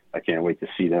particular, I can't wait to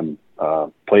see them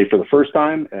play for the first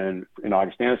time, and in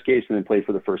Augustana's case, and then play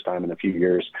for the first time in a few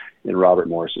years in Robert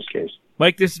Morris's case.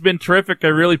 Mike, this has been terrific. I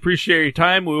really appreciate your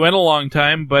time. We went a long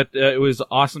time, but it was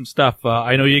awesome stuff.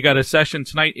 I know you got a session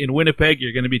tonight in Winnipeg.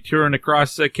 You're going to be touring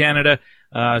across Canada,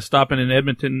 stopping in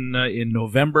Edmonton in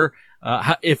November.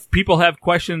 If people have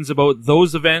questions about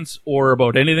those events or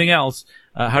about anything else,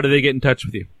 how do they get in touch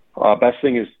with you? Best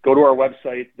thing is go to our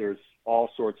website. There's all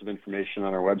sorts of information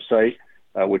on our website,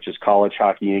 which is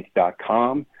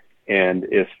collegehockeyinc.com. And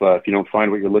if you don't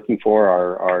find what you're looking for,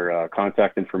 our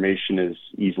contact information is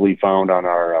easily found on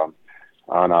our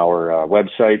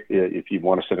website. If you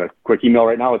want to send a quick email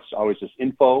right now, it's always just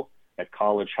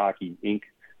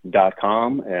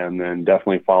info@collegehockeyinc.com. And then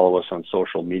definitely follow us on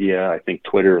social media. I think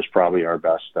Twitter is probably our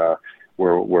best,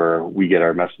 where we get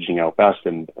our messaging out best,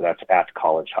 and that's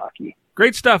 @collegehockey.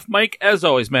 Great stuff, Mike. As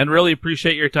always, man, really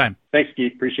appreciate your time. Thanks,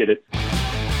 Keith. Appreciate it.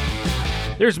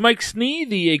 There's Mike Snee,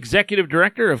 the Executive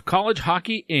Director of College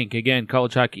Hockey Inc. Again,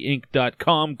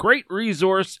 collegehockeyinc.com. Great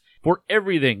resource for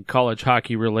everything college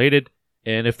hockey related.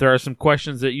 And if there are some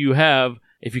questions that you have,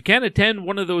 if you can attend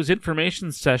one of those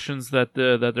information sessions that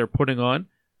they're putting on,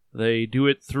 they do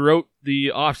it throughout the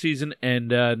off-season. And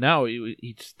now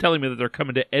he's telling me that they're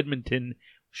coming to Edmonton,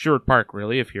 Sherwood Park,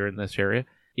 really, if you're in this area,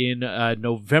 in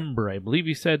November. I believe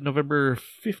he said November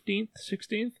 15th,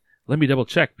 16th. Let me double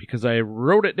check because I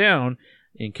wrote it down.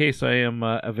 In case I am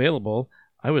available,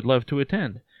 I would love to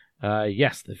attend.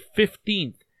 Yes, the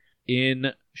 15th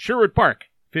in Sherwood Park,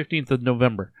 15th of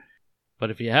November. But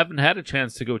if you haven't had a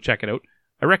chance to go check it out,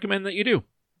 I recommend that you do.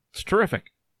 It's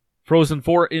terrific. Frozen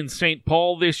Four in St.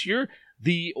 Paul this year.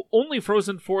 The only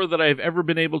Frozen Four that I've ever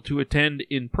been able to attend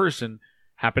in person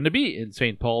happened to be in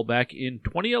St. Paul back in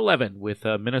 2011 with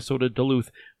Minnesota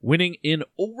Duluth winning in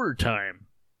overtime.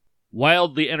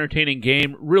 Wildly entertaining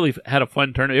game. Really had a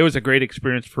fun tournament. It was a great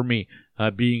experience for me,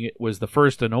 being it was the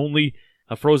first and only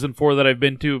Frozen Four that I've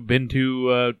been to. Been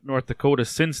to North Dakota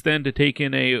since then to take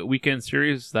in a weekend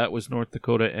series. That was North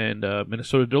Dakota and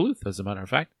Minnesota Duluth, as a matter of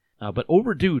fact. But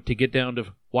overdue to get down to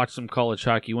watch some college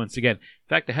hockey once again. In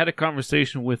fact, I had a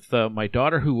conversation with my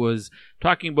daughter who was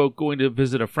talking about going to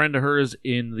visit a friend of hers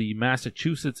in the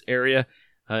Massachusetts area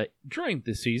during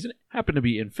this season. It happened to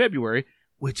be in February,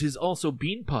 which is also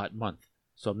Beanpot Month.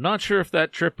 So I'm not sure if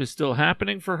that trip is still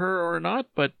happening for her or not,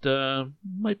 but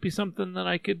might be something that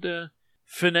I could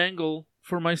finagle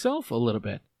for myself a little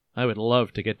bit. I would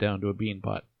love to get down to a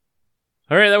Beanpot.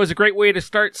 All right, that was a great way to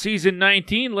start Season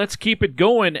 19. Let's keep it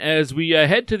going as we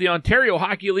head to the Ontario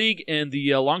Hockey League and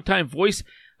the longtime voice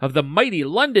of the mighty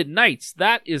London Knights.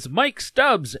 That is Mike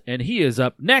Stubbs, and he is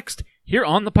up next here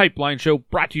on The Pipeline Show,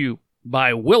 brought to you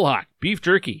by Wilhock Beef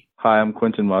Jerky. Hi, I'm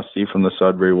Quentin Musty from the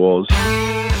Sudbury Wolves.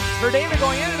 For David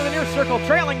going into the near circle,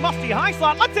 trailing Musty high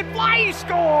slot, lets it fly, he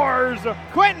scores!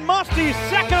 Quentin Musty,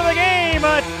 second of the game,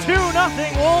 a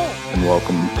 2-0 Wolves. And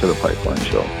welcome to the Pipeline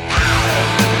Show.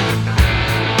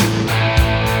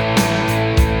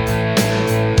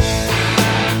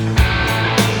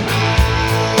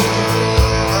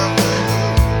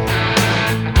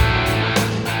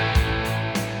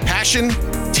 Passion,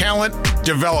 talent,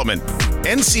 development.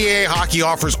 NCAA hockey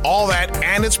offers all that,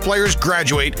 and its players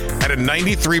graduate at a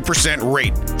 93%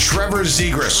 rate. Trevor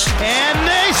Zegras. And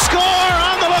they score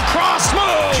on the lacrosse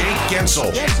move. Jake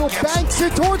Gensel. Gensel banks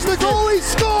it towards the goal. He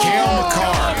scores.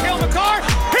 Cale Makar.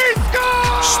 He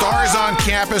scores. Stars on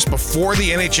campus before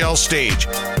the NHL stage.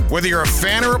 Whether you're a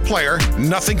fan or a player,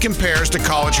 nothing compares to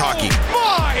college hockey.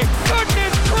 My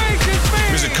goodness gracious me.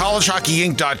 Visit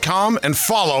collegehockeyinc.com and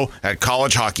follow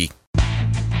 @collegehockey.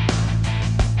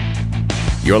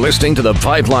 You're listening to The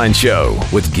Pipeline Show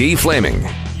with Guy Flaming.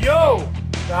 Yo!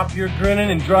 Stop your grinning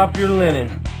and drop your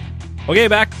linen. Okay,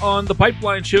 back on The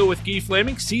Pipeline Show with Guy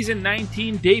Flaming, Season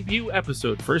 19 debut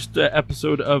episode. First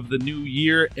episode of the new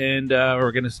year, and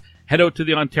we're going to head out to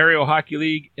the Ontario Hockey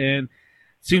League, and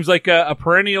seems like a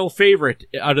perennial favorite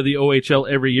out of the OHL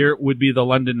every year would be the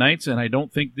London Knights, and I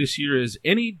don't think this year is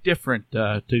any different.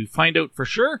 To find out for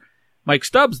sure, Mike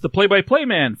Stubbs, the play-by-play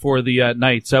man for the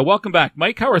Knights. Welcome back,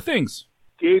 Mike. How are things?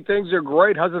 Gee, things are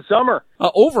great. How's the summer?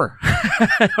 Over.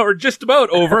 Or just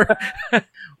about over.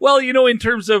 Well, in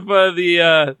terms of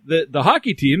the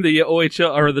hockey team, the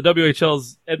OHL or the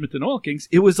WHL's Edmonton Oil Kings,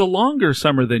 it was a longer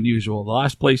summer than usual. The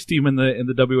last place team in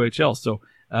the WHL. So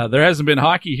there hasn't been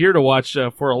hockey here to watch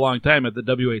for a long time at the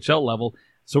WHL level.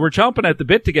 So we're chomping at the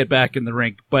bit to get back in the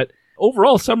rink. But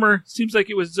overall, summer seems like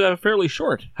it was fairly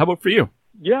short. How about for you?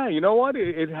 Yeah, you know what?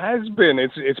 It has been.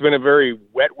 It's been a very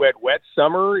wet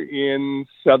summer in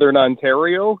southern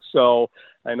Ontario. So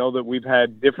I know that we've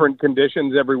had different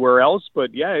conditions everywhere else,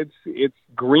 but yeah, it's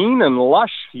green and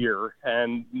lush here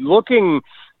and looking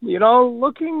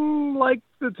like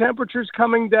the temperature's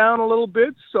coming down a little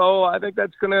bit. So I think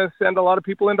that's going to send a lot of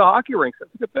people into hockey rinks.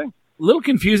 That's a good thing. A little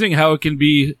confusing how it can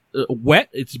be wet.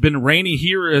 It's been rainy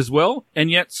here as well,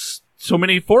 and yet so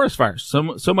many forest fires,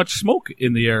 so much smoke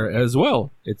in the air as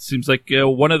well. It seems like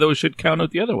one of those should count out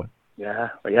the other one. Yeah,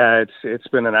 it's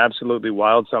been an absolutely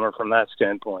wild summer from that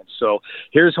standpoint. So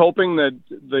here's hoping that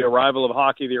the arrival of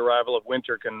hockey, the arrival of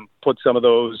winter can put some of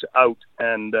those out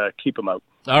and keep them out.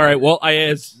 All right, well,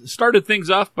 I started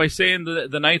things off by saying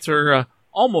the Knights are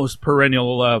almost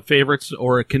perennial favorites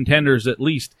or contenders at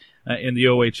least in the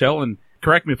OHL, and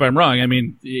correct me if I'm wrong. I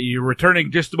mean, you're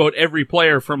returning just about every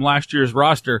player from last year's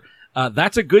roster.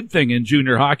 That's a good thing in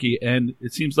junior hockey, and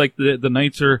it seems like the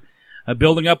Knights are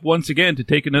building up once again to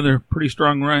take another pretty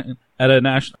strong run at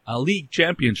a league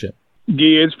championship.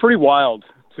 Yeah, it's pretty wild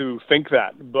to think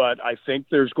that, but I think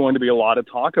there's going to be a lot of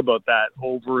talk about that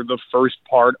over the first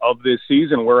part of this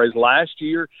season, whereas last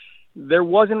year there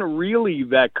wasn't really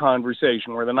that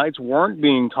conversation where the Knights weren't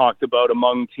being talked about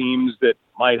among teams that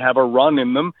might have a run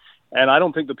in them. And I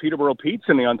don't think the Peterborough Petes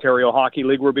in the Ontario Hockey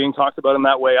League were being talked about in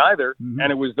that way either. Mm-hmm.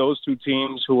 And it was those two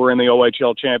teams who were in the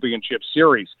OHL Championship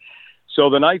Series. So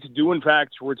the Knights do, in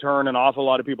fact, return an awful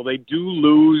lot of people. They do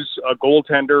lose a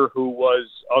goaltender who was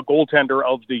a goaltender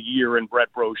of the year in Brett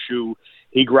Brochu.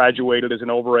 He graduated as an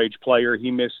overage player.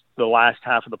 He missed the last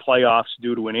half of the playoffs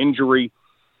due to an injury.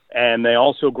 And they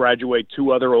also graduate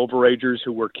two other overagers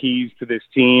who were keys to this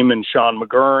team, and Sean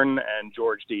McGurn and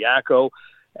George Diaco.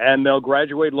 And they'll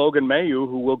graduate Logan Mayu,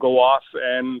 who will go off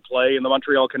and play in the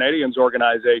Montreal Canadiens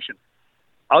organization.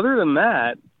 Other than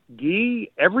that, Guy,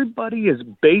 everybody is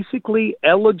basically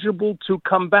eligible to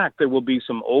come back. There will be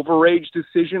some overage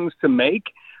decisions to make,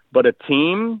 but a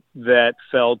team that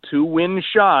fell 2 wins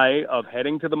shy of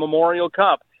heading to the Memorial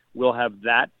Cup will have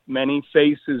that many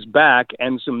faces back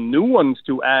and some new ones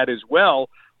to add as well.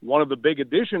 One of the big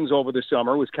additions over the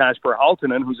summer was Kasper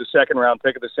Halttunen, who's a second-round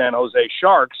pick of the San Jose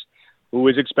Sharks, who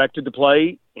is expected to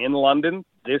play in London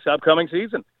this upcoming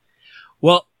season.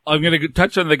 Well, I'm going to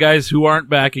touch on the guys who aren't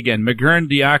back again.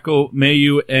 McGurn, Diaco,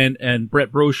 Mayu, and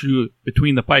Brett Brochu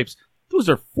between the pipes. Those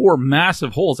are 4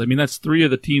 massive holes. I mean, that's 3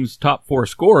 of the team's top 4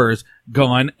 scorers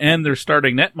gone, and their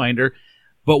starting netminder.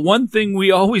 But one thing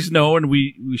we always know, and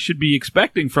we should be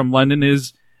expecting from London,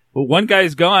 is one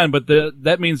guy's gone, but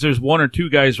that means there's 1 or 2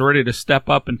 guys ready to step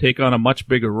up and take on a much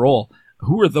bigger role.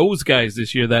 Who are those guys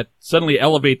this year that suddenly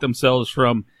elevate themselves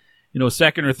from,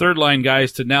 second or third line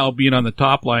guys to now being on the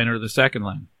top line or the second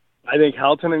line? I think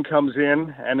Halttunen comes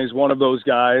in and is one of those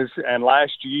guys. And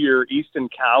last year, Easton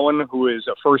Cowan, who is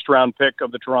a first-round pick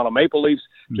of the Toronto Maple Leafs,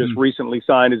 just recently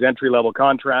signed his entry-level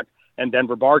contract. And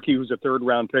Denver Barkey, who's a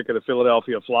third-round pick of the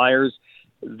Philadelphia Flyers,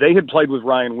 they had played with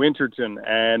Ryan Winterton.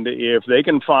 And if they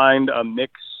can find a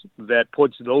mix that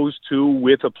puts those two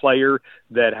with a player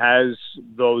that has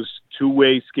those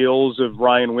two-way skills of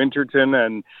Ryan Winterton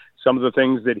and some of the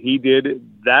things that he did,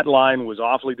 that line was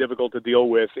awfully difficult to deal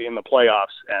with in the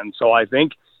playoffs. And so I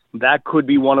think that could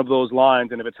be one of those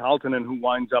lines. And if it's Halttunen who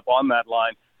winds up on that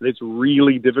line, it's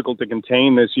really difficult to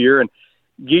contain this year. And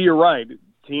Guy, you're right.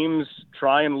 Teams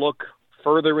try and look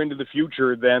further into the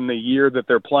future than the year that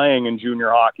they're playing in junior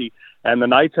hockey. And the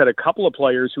Knights had a couple of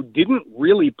players who didn't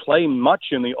really play much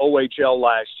in the OHL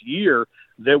last year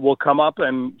that will come up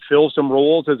and fill some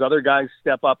roles as other guys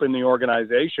step up in the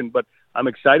organization. But I'm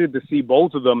excited to see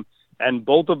both of them, and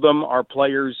both of them are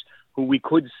players who we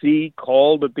could see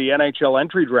called at the NHL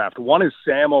entry draft. One is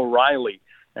Sam O'Reilly.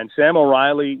 And Sam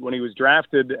O'Reilly, when he was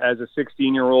drafted as a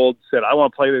 16-year-old, said, I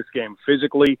want to play this game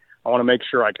physically. I want to make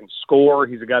sure I can score.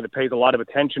 He's a guy that pays a lot of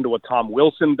attention to what Tom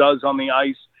Wilson does on the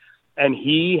ice. And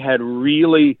he had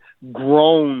really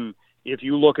grown, if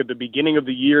you look at the beginning of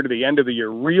the year to the end of the year,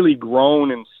 really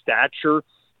grown in stature.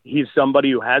 He's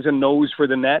somebody who has a nose for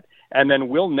the net. And then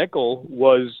Will Nickel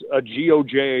was a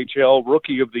GOJHL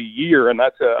Rookie of the Year, and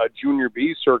that's a Junior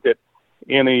B circuit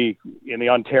in the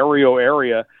Ontario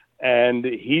area. And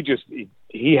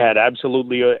he had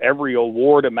absolutely every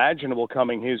award imaginable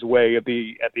coming his way at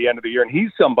the end of the year. And he's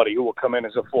somebody who will come in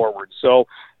as a forward. So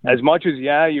as much as,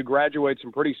 you graduate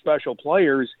some pretty special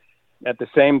players, at the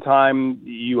same time,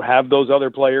 you have those other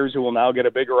players who will now get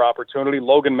a bigger opportunity.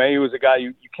 Logan Mailloux is a guy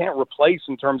you can't replace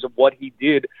in terms of what he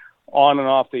did on and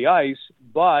off the ice,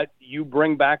 but you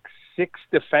bring back 6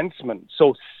 defensemen.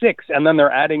 So 6, and then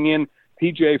they're adding in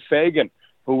PJ Fagan,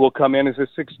 who will come in as a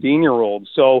 16-year-old.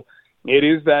 So it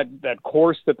is that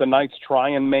course that the Knights try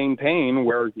and maintain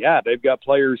where, they've got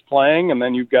players playing, and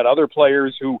then you've got other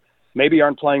players who maybe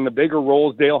aren't playing the bigger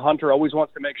roles. Dale Hunter always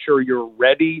wants to make sure you're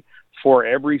ready for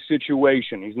every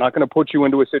situation. He's not going to put you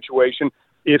into a situation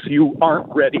if you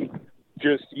aren't ready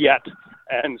just yet.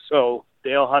 And so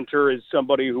Dale Hunter is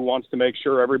somebody who wants to make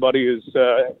sure everybody is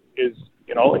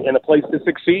in a place to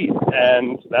succeed,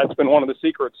 and that's been one of the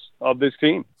secrets of this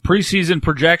team. Preseason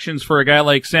projections for a guy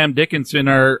like Sam Dickinson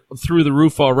are through the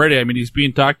roof already. I mean, he's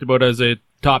being talked about as a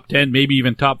top 10, maybe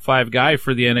even top 5 guy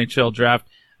for the NHL draft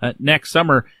next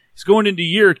summer. He's going into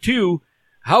year 2.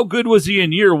 How good was he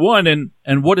in year 1,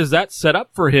 and what does that set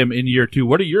up for him in year 2?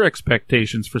 What are your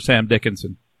expectations for Sam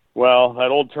Dickinson? Well,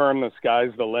 that old term, the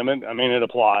sky's the limit, I mean, it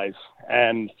applies.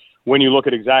 And when you look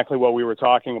at exactly what we were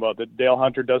talking about, that Dale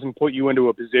Hunter doesn't put you into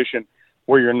a position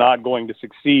where you're not going to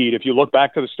succeed. If you look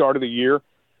back to the start of the year,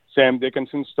 Sam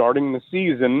Dickinson starting the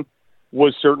season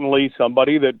was certainly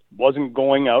somebody that wasn't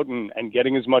going out and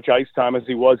getting as much ice time as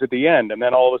he was at the end. And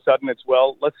then all of a sudden it's,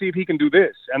 well, let's see if he can do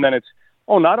this. And then it's,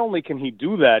 oh, not only can he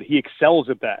do that, he excels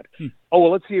at that. Oh,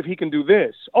 well, let's see if he can do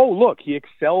this. Oh, look, he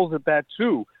excels at that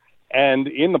too. And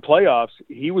in the playoffs,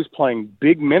 he was playing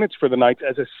big minutes for the Knights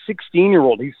as a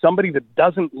 16-year-old. He's somebody that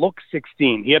doesn't look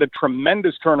 16. He had a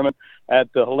tremendous tournament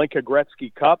at the Hlinka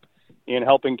Gretzky Cup in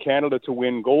helping Canada to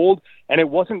win gold. And it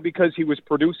wasn't because he was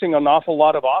producing an awful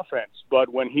lot of offense. But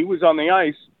when he was on the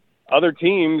ice, other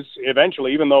teams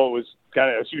eventually, even though it was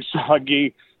kind of, as you saw,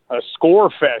 a score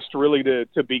fest really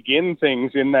to begin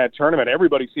things in that tournament,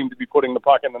 everybody seemed to be putting the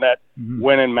puck in the net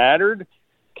when it mattered.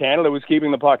 Canada was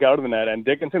keeping the puck out of the net, and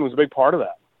Dickinson was a big part of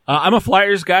that. I'm a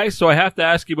Flyers guy, so I have to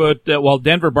ask you about,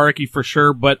 Denver Barkey for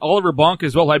sure, but Oliver Bonk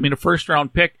as well. I mean, a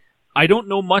first-round pick. I don't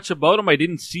know much about him. I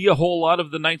didn't see a whole lot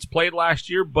of the Knights played last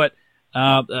year, but,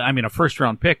 a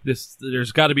first-round pick.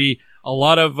 There's got to be a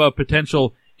lot of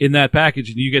potential in that package,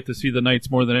 and you get to see the Knights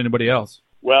more than anybody else.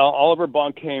 Well, Oliver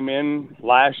Bonk came in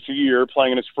last year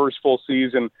playing in his first full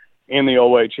season in the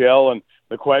OHL, and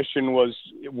the question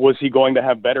was he going to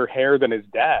have better hair than his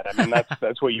dad? I mean,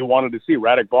 that's what you wanted to see.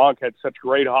 Radek Bonk had such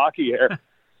great hockey hair.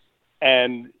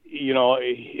 And,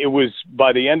 it was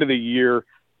by the end of the year,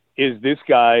 is this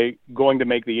guy going to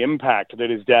make the impact that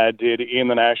his dad did in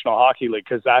the National Hockey League?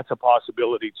 Because that's a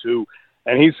possibility too.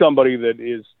 And he's somebody that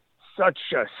is such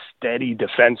a steady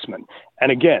defenseman.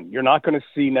 And again, you're not going to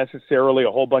see necessarily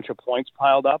a whole bunch of points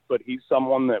piled up, but he's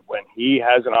someone that when he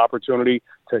has an opportunity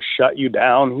to shut you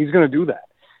down, he's going to do that.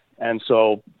 And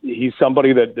so he's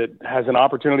somebody that has an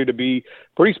opportunity to be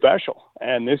pretty special.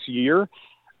 And this year,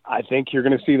 I think you're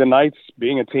going to see the Knights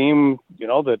being a team,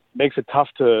 that makes it tough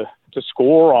to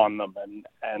score on them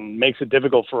and makes it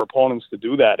difficult for opponents to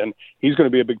do that. And he's going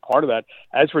to be a big part of that.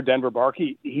 As for Denver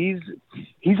Barkey, he's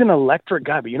an electric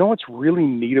guy. But you know what's really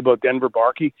neat about Denver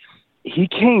Barkey? He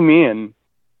came in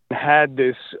and had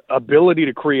this ability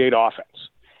to create offense.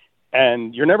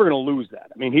 And you're never going to lose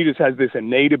that. I mean, he just has this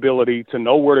innate ability to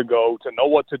know where to go, to know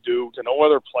what to do, to know where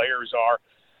their players are.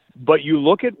 But you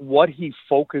look at what he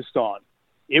focused on.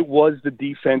 It was the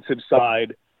defensive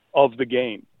side of the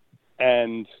game.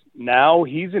 And now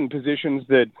he's in positions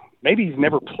that maybe he's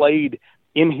never played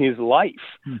in his life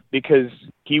because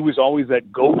he was always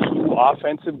that go-to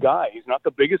offensive guy. He's not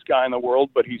the biggest guy in the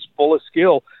world, but he's full of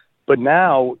skill. But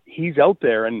now he's out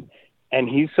there, and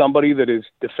he's somebody that is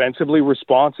defensively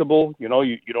responsible. You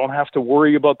don't have to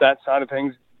worry about that side of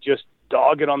things. Just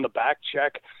dog it on the back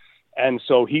check. And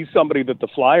so he's somebody that the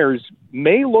Flyers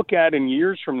may look at in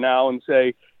years from now and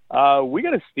say, we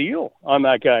got a steal on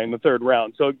that guy in the third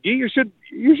round. So you should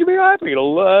be happy.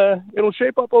 It'll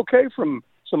shape up okay from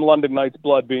some London Knights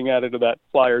blood being added to that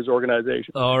Flyers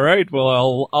organization. All right.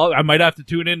 Well, I might have to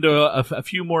tune into a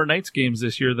few more Knights games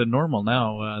this year than normal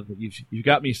now. You've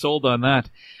got me sold on that.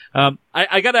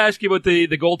 I got to ask you about the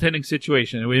goaltending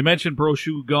situation. We mentioned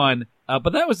Brochu gone,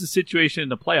 but that was the situation in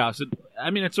the playoffs.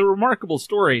 It's a remarkable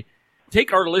story.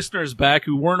 Take our listeners back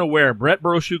who weren't aware. Brett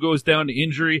Brochu goes down to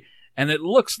injury, and it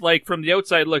looks like from the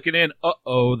outside looking in,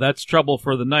 that's trouble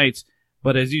for the Knights.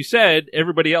 But as you said,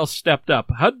 everybody else stepped up.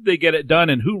 How did they get it done,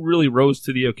 and who really rose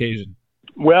to the occasion?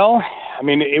 Well,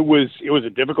 it was a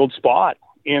difficult spot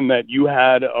in that you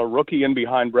had a rookie in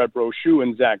behind Brett Brochu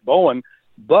and Zach Bowen.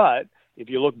 But if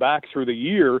you look back through the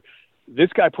year,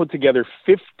 this guy put together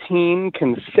 15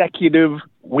 consecutive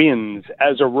wins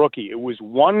as a rookie. It was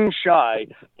one shy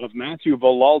of Matthew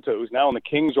Villalta, who's now in the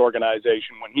Kings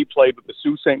organization, when he played with the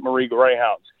Sault Ste. Marie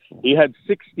Greyhounds. He had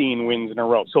 16 wins in a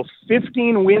row. So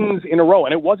 15 wins in a row.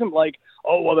 And it wasn't like,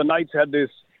 the Knights had this,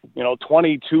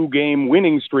 22-game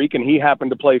winning streak, and he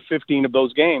happened to play 15 of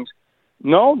those games.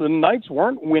 No, the Knights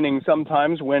weren't winning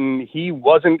sometimes when he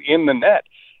wasn't in the net.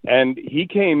 And he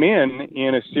came in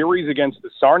a series against the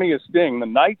Sarnia Sting. The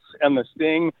Knights and the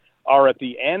Sting are at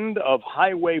the end of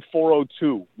Highway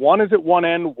 402. One is at one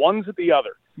end, one's at the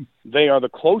other. They are the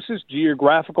closest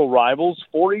geographical rivals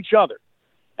for each other.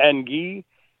 And Guy,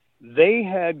 they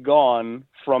had gone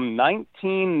from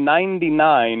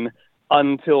 1999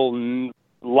 until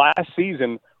last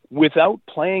season without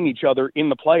playing each other in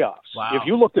the playoffs. Wow. If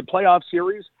you looked at playoff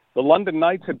series, the London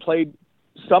Knights had played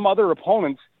some other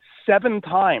opponents 7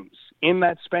 times in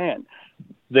that span.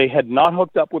 They had not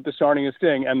hooked up with the Sarnia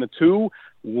Sting, and the two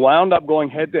wound up going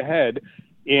head-to-head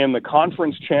in the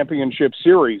Conference Championship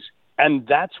Series, and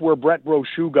that's where Brett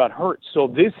Brochu got hurt. So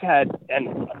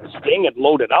and Sting had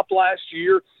loaded up last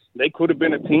year. They could have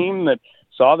been a team that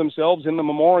saw themselves in the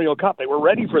Memorial Cup. They were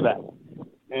ready for that.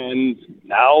 And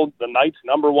now the Knights'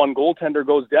 number one goaltender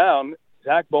goes down.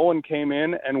 Zach Bowen came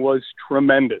in and was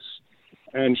tremendous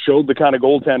and showed the kind of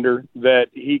goaltender that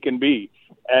he can be.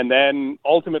 And then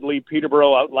ultimately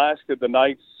Peterborough outlasted the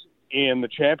Knights in the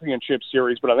championship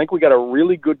series, but I think we got a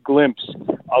really good glimpse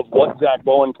of what Zach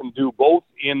Bowen can do both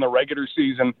in the regular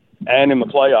season and in the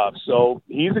playoffs. So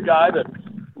he's a guy that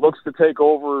looks to take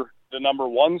over the number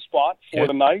one spot for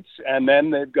the Knights, and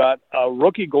then they've got a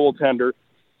rookie goaltender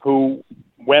who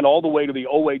went all the way to the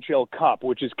OHL Cup,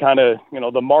 which is kind of,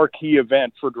 the marquee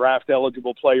event for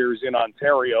draft-eligible players in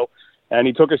Ontario, and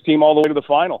he took his team all the way to the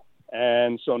final.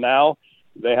 And so now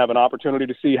they have an opportunity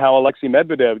to see how Alexei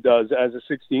Medvedev does as a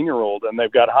 16-year-old, and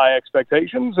they've got high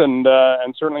expectations and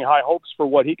certainly high hopes for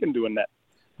what he can do in net.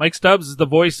 Mike Stubbs is the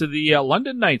voice of the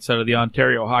London Knights out of the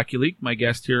Ontario Hockey League, my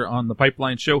guest here on the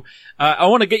Pipeline Show. I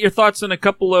want to get your thoughts on a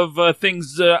couple of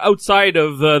things outside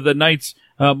of the Knights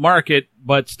market,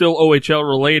 but still OHL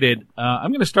related.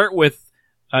 I'm going to start with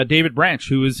David Branch,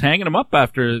 who is hanging him up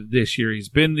after this year. He's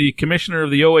been the commissioner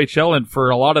of the OHL, and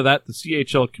for a lot of that, the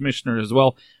CHL commissioner as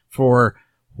well, for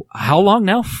how long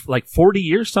now? Like 40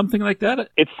 years, something like that?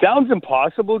 It sounds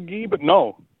impossible, Guy, but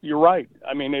no, you're right.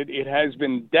 It has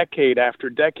been decade after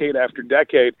decade after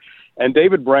decade, and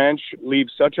David Branch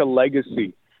leaves such a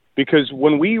legacy, because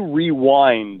when we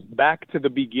rewind back to the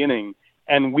beginning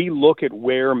and we look at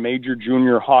where major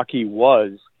junior hockey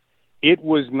was, it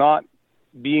was not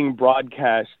being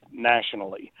broadcast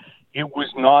nationally. It was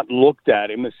not looked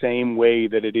at in the same way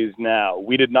that it is now.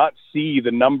 We did not see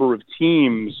the number of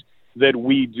teams that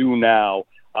we do now.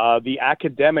 The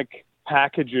academic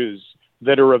packages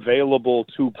that are available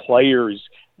to players,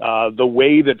 the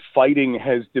way that fighting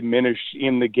has diminished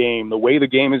in the game, the way the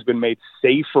game has been made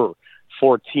safer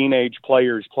for teenage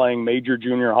players playing major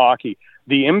junior hockey.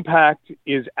 The impact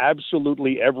is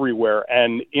absolutely everywhere.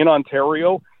 And in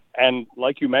Ontario, and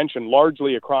like you mentioned,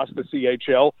 largely across the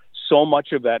CHL, so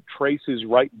much of that traces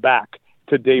right back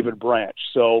to David Branch.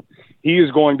 So he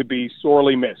is going to be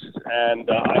sorely missed. And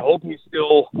I hope he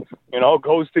still,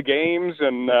 goes to games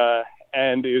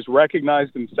and is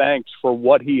recognized and thanked for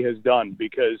what he has done,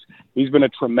 because he's been a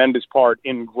tremendous part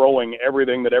in growing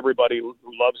everything that everybody who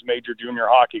loves major junior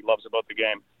hockey loves about the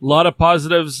game. A lot of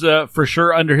positives for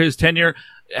sure under his tenure.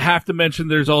 Have to mention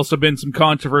there's also been some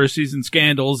controversies and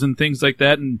scandals and things like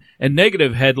that, and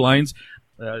negative headlines.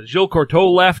 Gilles Courteau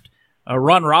left.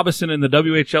 Ron Robison in the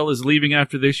WHL is leaving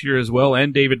after this year as well,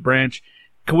 and David Branch.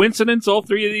 Coincidence all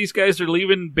three of these guys are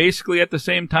leaving basically at the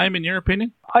same time, in your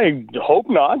opinion? I hope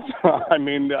not.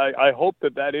 I hope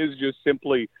that is just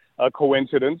simply a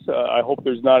coincidence. I hope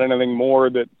there's not anything more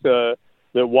that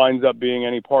winds up being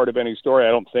any part of any story.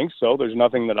 I don't think so. There's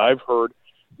nothing that I've heard.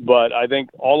 But I think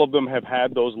all of them have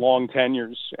had those long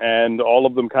tenures, and all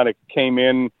of them kind of came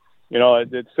in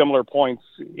at similar points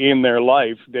in their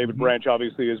life. David Branch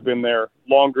obviously has been there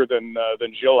longer than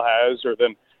Gilles has or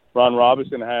than Ron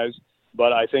Robinson has.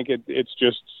 But I think it's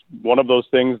just one of those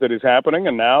things that is happening.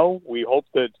 And now we hope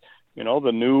that,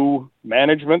 the new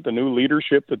management, the new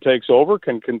leadership that takes over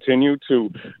can continue to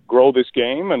grow this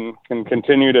game and can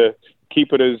continue to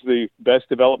keep it as the best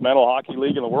developmental hockey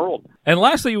league in the world. And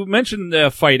lastly, you mentioned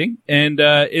fighting, and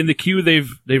in the Q,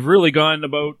 they've really gone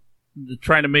about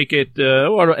trying to make it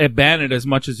ban it as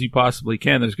much as you possibly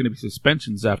can. There's going to be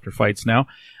suspensions after fights now.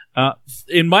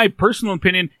 In my personal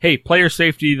opinion, hey, player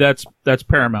safety, that's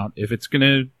paramount. If it's going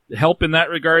to help in that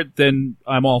regard, then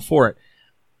I'm all for it.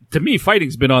 To me,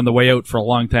 fighting's been on the way out for a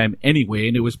long time anyway,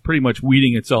 and it was pretty much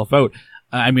weeding itself out.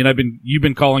 I mean, you've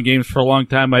been calling games for a long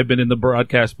time. I've been in the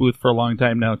broadcast booth for a long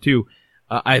time now too.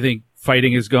 I think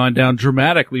fighting has gone down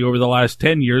dramatically over the last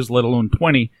 10 years, let alone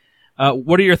 20.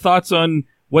 What are your thoughts on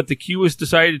what the Q has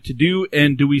decided to do,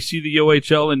 and do we see the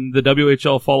OHL and the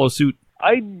WHL follow suit?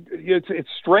 It's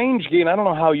strange, Guy, and I don't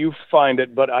know how you find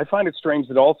it, but I find it strange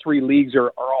that all three leagues are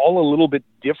all a little bit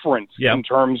different in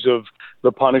terms of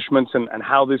the punishments and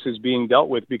how this is being dealt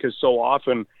with, because so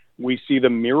often we see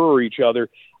them mirror each other.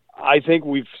 I think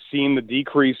we've seen the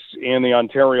decrease in the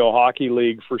Ontario Hockey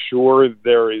League for sure.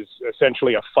 There is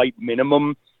essentially a fight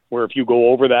minimum where if you go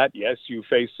over that, yes, you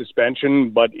face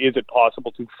suspension, but is it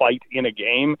possible to fight in a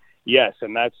game? Yes,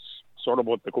 and that's sort of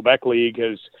what the Quebec League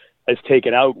has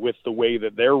taken out with the way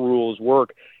that their rules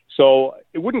work. So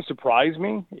it wouldn't surprise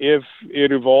me if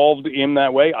it evolved in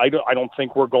that way. I don't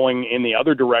think we're going in the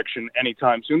other direction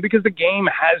anytime soon because the game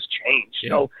has changed.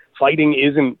 Yeah. Fighting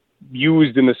isn't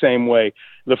used in the same way.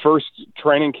 The first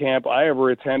training camp I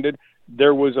ever attended,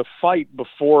 there was a fight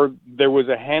before there was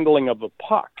a handling of the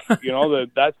puck.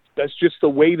 That's just the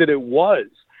way that it was.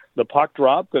 The puck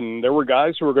dropped, and there were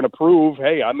guys who were going to prove,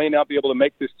 hey, I may not be able to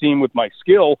make this team with my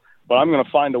skill, but I'm going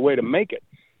to find a way to make it.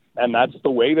 And that's the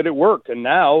way that it worked. And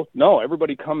now, no,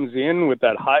 everybody comes in with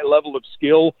that high level of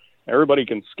skill. Everybody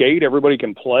can skate. Everybody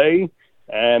can play.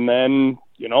 And then,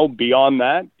 beyond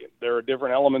that, there are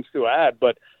different elements to add.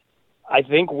 But I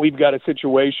think we've got a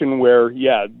situation where,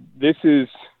 this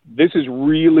is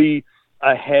really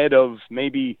ahead of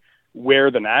maybe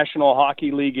where the National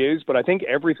Hockey League is. But I think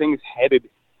everything's headed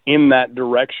in that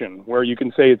direction where you can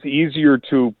say it's easier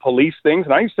to police things.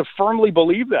 And I used to firmly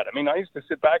believe that. I mean, I used to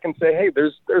sit back and say, hey,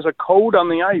 there's a code on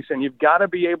the ice, and you've got to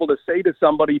be able to say to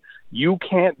somebody, you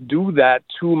can't do that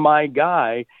to my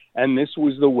guy, and this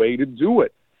was the way to do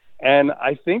it. And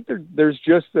I think there's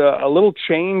just a little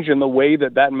change in the way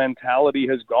that mentality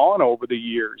has gone over the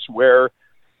years where,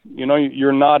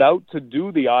 you're not out to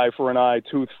do the eye for an eye,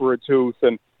 tooth for a tooth.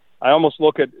 And I almost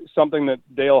look at something that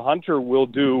Dale Hunter will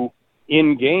do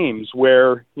in games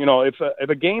where, if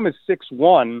a game is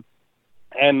 6-1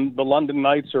 and the London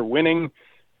Knights are winning,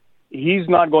 he's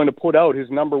not going to put out his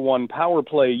number one power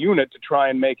play unit to try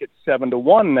and make it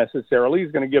 7-1 necessarily.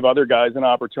 He's going to give other guys an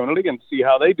opportunity and see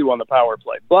how they do on the power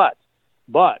play. But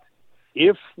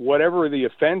if whatever the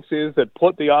offense is that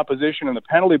put the opposition in the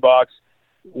penalty box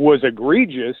was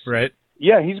egregious, right?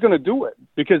 Yeah, he's going to do it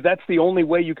because that's the only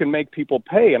way you can make people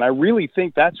pay. And I really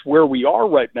think that's where we are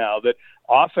right now, that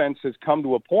offense has come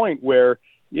to a point where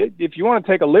if you want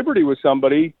to take a liberty with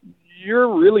somebody,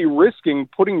 you're really risking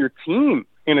putting your team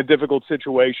in a difficult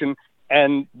situation,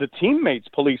 and the teammates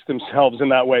police themselves in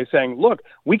that way, saying, look,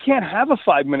 we can't have a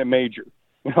 5-minute major.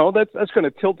 That's going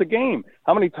to tilt the game.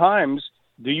 How many times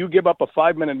do you give up a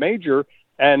 5-minute major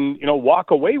and, walk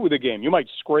away with a game? You might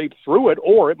scrape through it,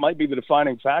 or it might be the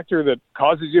defining factor that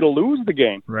causes you to lose the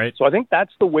game. Right. So I think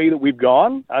that's the way that we've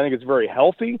gone. I think it's very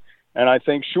healthy. And I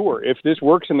think, sure, if this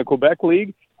works in the Quebec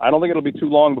League, I don't think it'll be too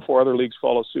long before other leagues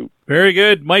follow suit. Very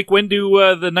good. Mike, when do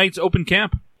the Knights open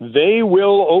camp? They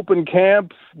will open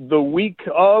camp the week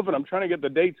of, and I'm trying to get the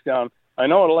dates down. I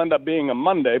know it'll end up being a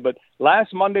Monday, but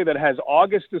last Monday that has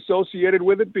August associated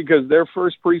with it because their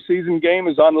first preseason game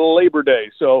is on Labor Day.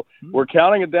 So we're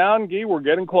counting it down, Guy. We're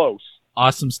getting close.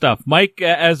 Awesome stuff. Mike,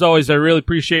 as always, I really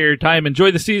appreciate your time.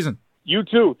 Enjoy the season. You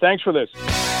too. Thanks for this.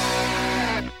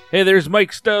 Hey, there's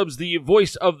Mike Stubbs, the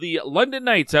voice of the London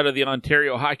Knights out of the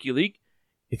Ontario Hockey League.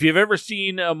 If you've ever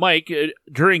seen Mike,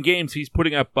 during games, he's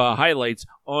putting up highlights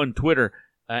on Twitter.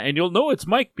 And you'll know it's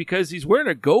Mike because he's wearing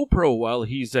a GoPro while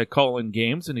he's calling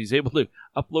games, and he's able to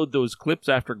upload those clips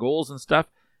after goals and stuff.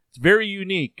 It's very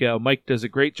unique. Mike does a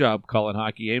great job calling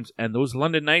hockey games. And those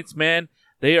London Knights, man,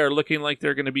 they are looking like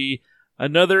they're going to be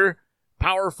another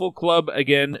powerful club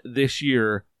again this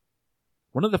year.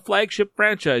 One of the flagship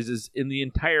franchises in the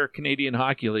entire Canadian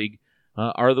Hockey League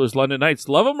are those London Knights.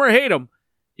 Love them or hate them,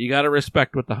 you got to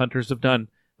respect what the Hunters have done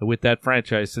with that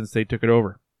franchise since they took it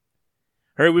over.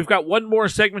 All right, we've got one more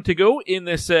segment to go in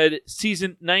this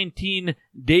Season 19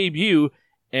 debut,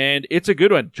 and it's a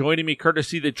good one. Joining me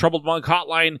courtesy the Troubled Monk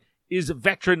Hotline is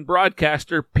veteran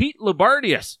broadcaster Pete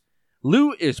Loubardias.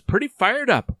 Lou is pretty fired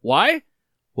up. Why?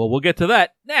 Well, we'll get to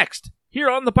that next here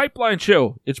on The Pipeline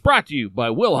Show. It's brought to you by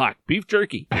Wilhock Beef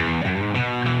Jerky.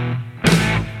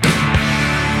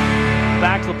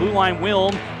 Back to the blue line,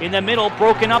 Wilm in the middle,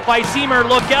 broken up by Zemer.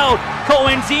 Look out!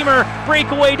 Cohen Zemer,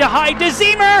 breakaway to Hyde to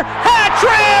Zemer! Hat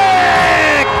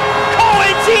trick!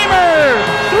 Cohen Zemer!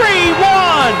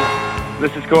 3-1!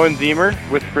 This is Cohen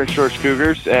Zemer with Prince George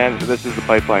Cougars, and this is The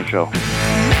Pipeline Show.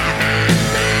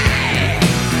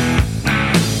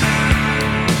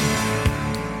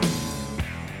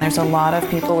 There's a lot of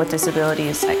people with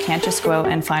disabilities that can't just go out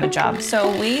and find a job.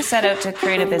 So we set out to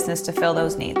create a business to fill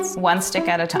those needs, one stick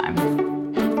at a time.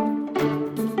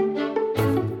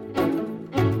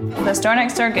 The Store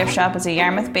Next Door Gift Shop is a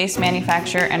Yarmouth-based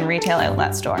manufacturer and retail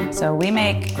outlet store. So we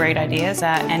make great ideas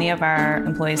that any of our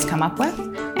employees come up with,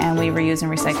 and we reuse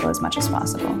and recycle as much as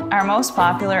possible. Our most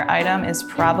popular item is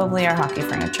probably our hockey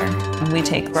furniture. We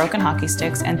take broken hockey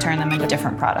sticks and turn them into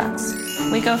different products.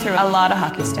 We go through a lot of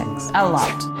hockey sticks,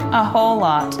 a whole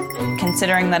lot.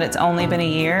 Considering that it's only been a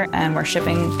year and we're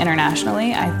shipping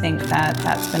internationally, I think that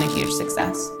that's been a huge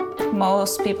success.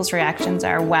 Most people's reactions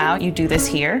are, wow, you do this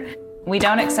here? We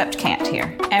don't accept can't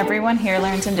here. Everyone here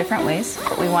learns in different ways,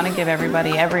 but we want to give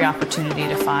everybody every opportunity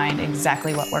to find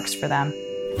exactly what works for them.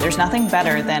 There's nothing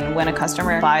better than when a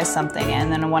customer buys something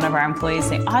and then one of our employees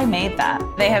say, I made that.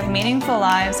 They have meaningful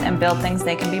lives and build things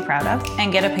they can be proud of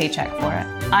and get a paycheck for it.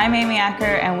 I'm Amy Acker,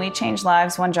 and we change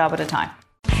lives one job at a time.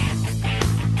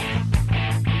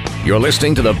 You're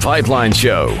listening to The Pipeline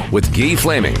Show with Guy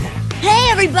Flaming. Hey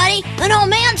everybody, an old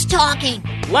man's talking.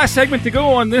 Last segment to go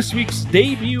on this week's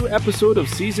debut episode of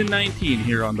Season 19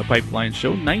 here on The Pipeline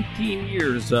Show. 19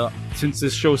 years since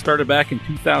this show started back in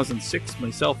 2006.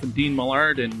 Myself and Dean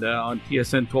Millard, and on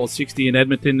TSN 1260 in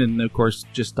Edmonton. And, of course,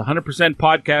 just 100%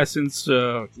 podcast since,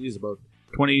 about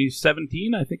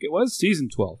 2017, I think it was, Season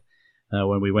 12,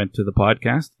 when we went to the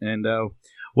podcast. And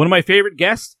one of my favorite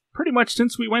guests, pretty much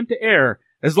since we went to air,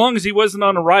 as long as he wasn't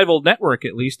on a rival network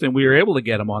at least, and we were able to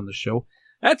get him on the show.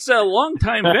 That's a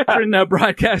longtime veteran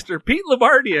broadcaster, Pete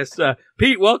Loubardias.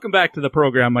 Pete, welcome back to the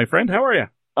program, my friend. How are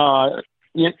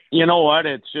you? You know what?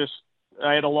 It's just,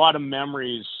 I had a lot of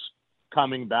memories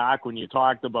coming back when you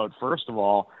talked about, first of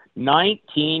all,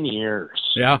 19 years.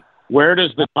 Yeah. Where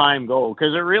does the time go?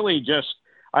 Because it really just,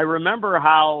 I remember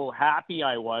how happy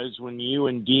I was when you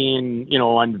and Dean,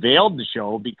 unveiled the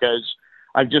show, because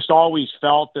I've just always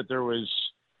felt that there was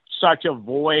such a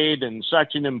void and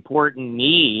such an important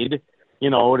need,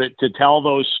 to tell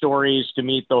those stories, to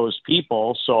meet those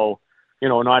people. So,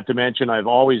 not to mention, I've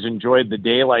always enjoyed the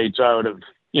daylights out of,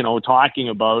 talking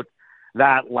about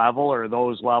that level or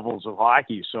those levels of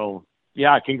hockey. So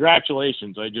yeah,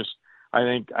 congratulations. I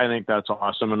think that's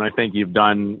awesome. And I think you've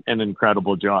done an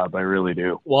incredible job. I really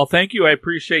do. Well, thank you. I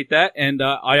appreciate that. And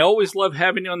I always love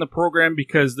having you on the program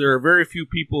because there are very few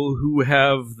people who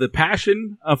have the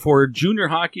passion for junior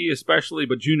hockey, especially,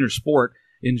 but junior sport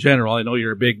in general. I know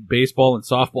you're a big baseball and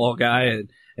softball guy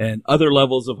and other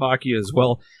levels of hockey as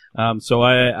well. So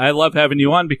I love having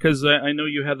you on because I know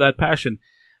you have that passion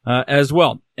as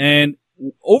well. And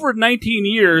over 19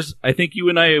 years, I think you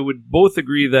and I would both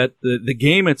agree that the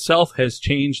game itself has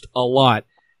changed a lot.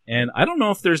 And I don't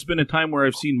know if there's been a time where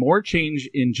I've seen more change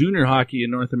in junior hockey in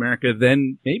North America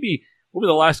than maybe over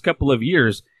the last couple of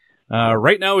years.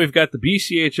 Right now, we've got the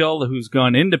BCHL who's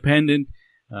gone independent.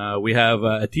 We have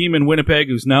a team in Winnipeg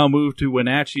who's now moved to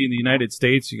Wenatchee in the United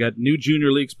States. You got new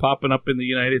junior leagues popping up in the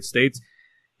United States.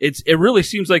 It really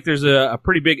seems like there's a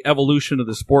pretty big evolution of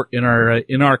the sport in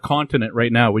our continent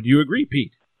right now. Would you agree,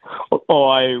 Pete? Oh,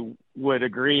 I would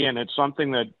agree, and it's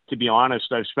something that, to be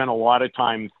honest, I've spent a lot of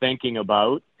time thinking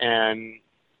about. And,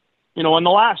 in the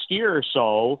last year or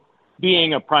so,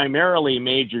 being a primarily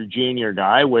major junior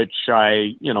guy, which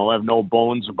I, have no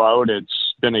bones about,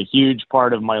 it's been a huge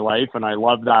part of my life, and I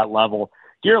love that level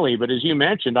dearly. But as you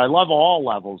mentioned, I love all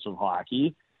levels of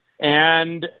hockey.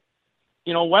 And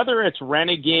whether it's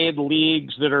renegade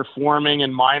leagues that are forming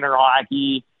in minor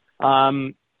hockey,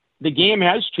 the game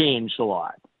has changed a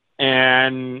lot.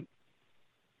 And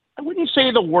I wouldn't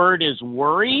say the word is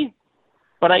worry,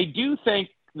 but I do think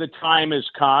the time has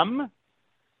come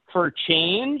for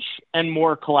change and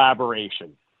more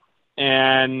collaboration.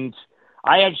 And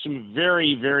I have some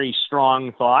very, very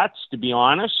strong thoughts, to be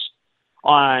honest,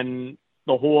 on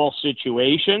the whole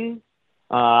situation.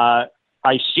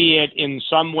 I see it in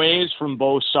some ways from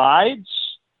both sides.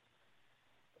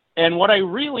 And what I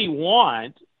really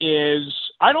want is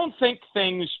I don't think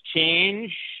things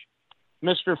change,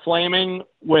 Mr. Flaming,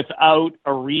 without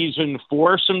a reason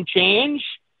for some change.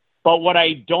 But what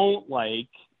I don't like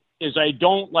is I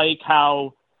don't like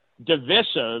how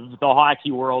divisive the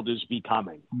hockey world is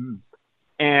becoming.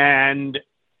 And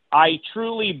I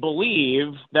truly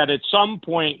believe that at some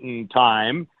point in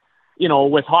time, you know,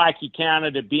 with Hockey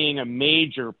Canada being a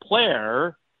major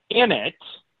player in it,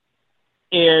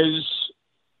 is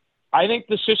I think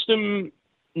the system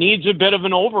needs a bit of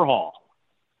an overhaul.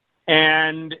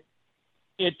 And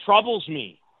it troubles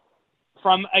me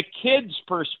from a kid's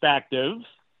perspective,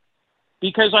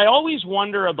 because I always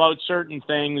wonder about certain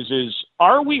things is,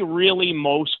 are we really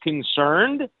most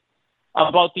concerned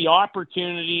about the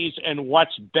opportunities and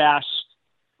what's best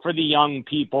for the young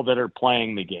people that are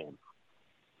playing the game?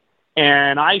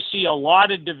 And I see a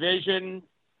lot of division.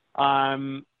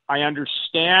 I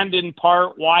understand in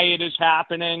part why it is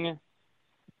happening,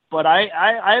 but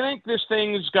I think this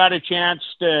thing's got a chance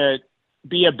to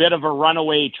be a bit of a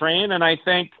runaway train, and I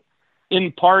think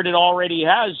in part it already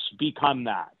has become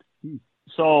that.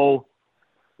 So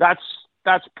that's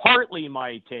partly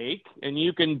my take, and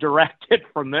you can direct it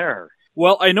from there.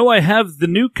 Well, I know I have the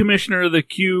new commissioner of the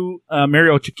Q,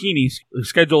 Mario Cecchini,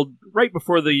 scheduled right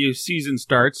before the season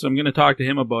starts, so I'm going to talk to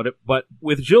him about it. But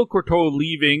with Gilles Courteau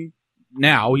leaving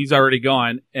now, he's already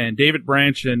gone, and David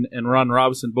Branch and Ron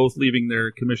Robinson both leaving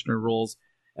their commissioner roles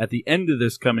at the end of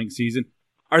this coming season,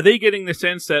 are they getting the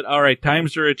sense that, all right,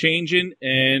 times are a-changing,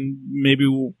 and maybe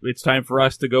it's time for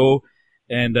us to go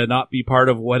and not be part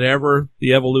of whatever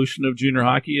the evolution of junior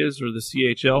hockey is, or the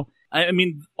CHL? I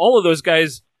mean, all of those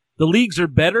guys, the leagues are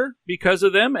better because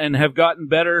of them and have gotten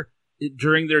better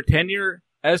during their tenure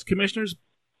as commissioners,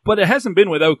 but it hasn't been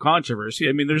without controversy.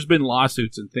 I mean, there's been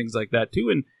lawsuits and things like that too,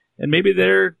 and maybe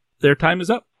their time is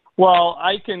up. Well,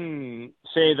 I can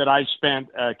say that I've spent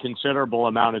a considerable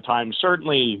amount of time,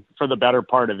 certainly for the better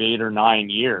part of 8 or 9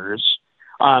 years,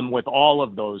 with all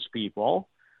of those people.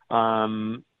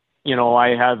 You know,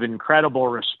 I have incredible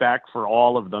respect for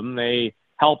all of them. They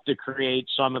helped to create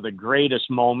some of the greatest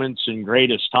moments and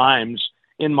greatest times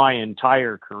in my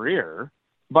entire career.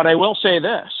 But I will say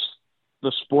this,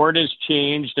 the sport has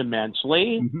changed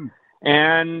immensely.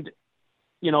 And,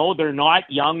 you know, they're not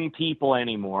young people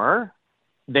anymore.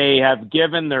 They have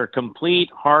given their complete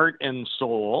heart and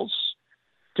souls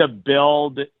to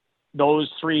build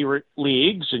those 3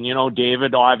 leagues. And, you know,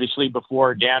 David, obviously,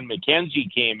 before Dan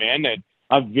McKenzie came in at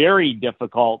a very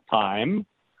difficult time,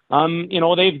 you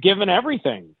know, they've given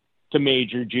everything to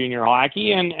major junior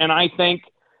hockey. And I think,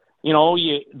 you know,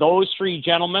 those 3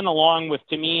 gentlemen, along with,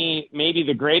 to me, maybe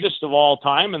the greatest of all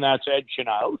time, and that's Ed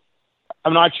Chenault.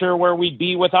 I'm not sure where we'd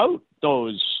be without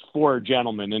those 4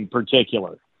 gentlemen in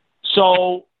particular.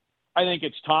 So I think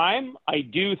it's time. I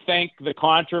do think the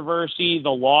controversy, the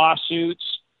lawsuits,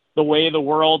 the way the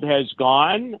world has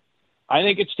gone, I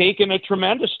think it's taken a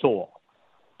tremendous toll.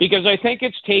 Because I think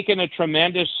it's taken a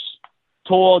tremendous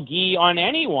toll, Guy, on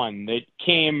anyone that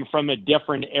came from a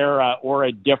different era or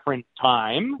a different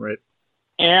time. Right.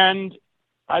 And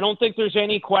I don't think there's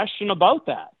any question about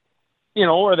that. You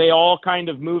know, are they all kind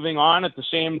of moving on at the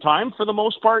same time? For the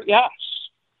most part, yes.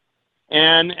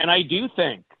 And I do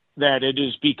think that it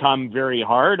has become very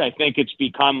hard. I think it's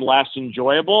become less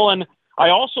enjoyable. And I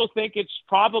also think it's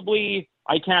probably,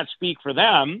 I can't speak for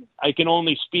them, I can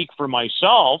only speak for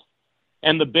myself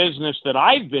and the business that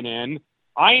I've been in.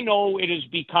 I know it has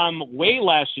become way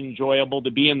less enjoyable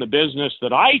to be in the business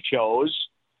that I chose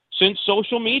since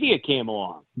social media came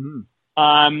along.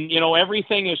 You know,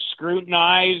 everything is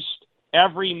scrutinized,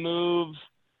 every move.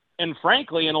 And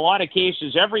frankly, in a lot of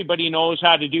cases, everybody knows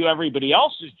how to do everybody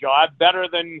else's job better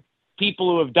than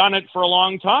people who have done it for a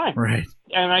long time. Right.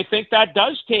 And I think that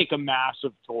does take a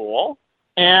massive toll.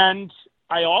 And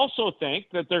I also think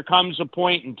that there comes a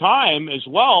point in time as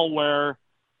well where,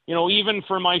 you know, even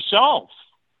for myself,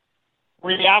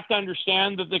 where you have to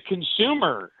understand that the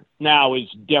consumer now is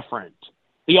different.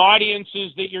 The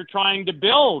audiences that you're trying to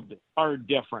build are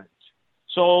different.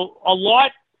 So a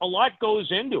lot goes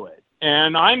into it.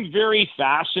 And I'm very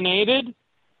fascinated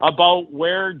about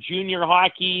where junior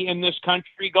hockey in this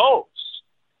country goes.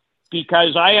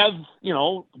 Because I have, you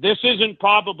know, this isn't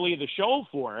probably the show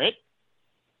for it.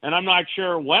 And I'm not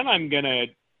sure when I'm going to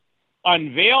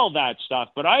unveil that stuff,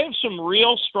 but I have some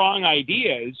real strong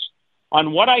ideas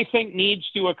on what I think needs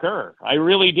to occur. I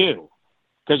really do.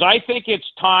 Because I think it's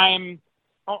time.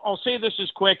 I'll say this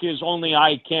as quick as only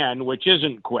I can, which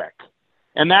isn't quick.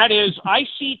 And that is, I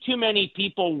see too many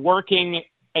people working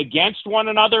against one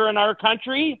another in our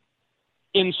country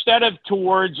instead of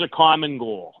towards a common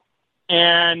goal.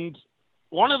 And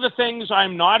one of the things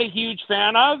I'm not a huge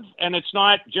fan of, and it's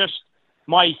not just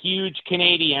my huge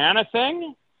Canadiana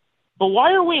thing. But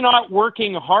why are we not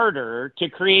working harder to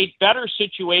create better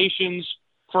situations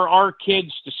for our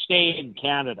kids to stay in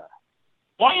Canada?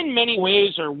 Why in many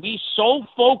ways are we so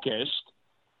focused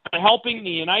on helping the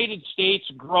United States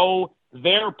grow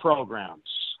their programs?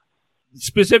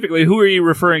 Specifically, who are you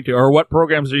referring to, or what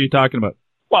programs are you talking about?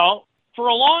 Well, for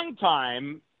a long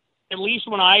time, at least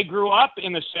when I grew up,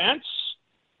 in a sense,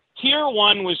 Tier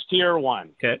 1 was Tier 1.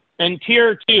 Okay. And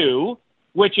Tier 2,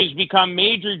 which has become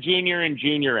Major, Junior, and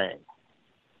Junior A.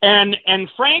 And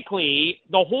frankly,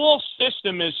 the whole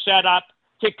system is set up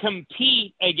to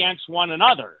compete against one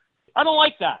another. I don't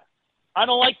like that. I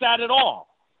don't like that at all,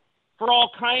 for all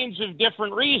kinds of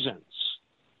different reasons.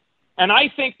 And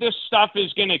I think this stuff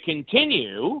is going to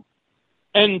continue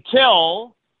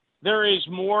until there is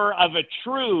more of a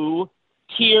true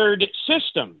tiered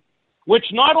system, which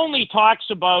not only talks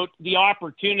about the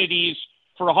opportunities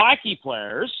for hockey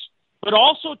players, but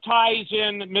also ties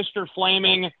in, Mr.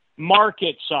 Flaming,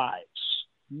 market size.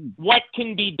 What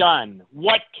can be done?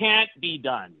 What can't be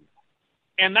done?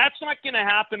 And that's not going to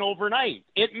happen overnight.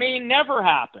 It may never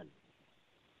happen.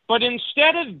 But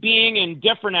instead of being in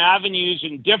different avenues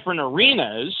in different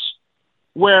arenas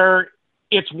where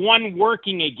it's one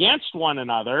working against one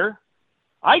another,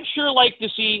 I'd sure like to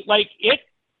see,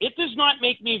 it does not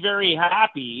make me very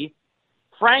happy,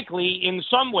 frankly, in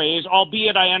some ways,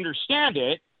 albeit I understand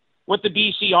it, what the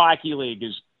BC Hockey League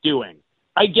is doing.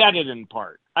 I get it in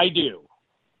part. I do.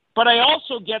 But I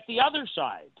also get the other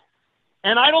side.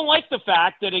 And I don't like the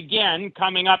fact that, again,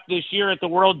 coming up this year at the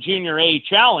World Junior A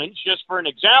Challenge, just for an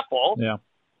example,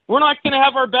 we're not going to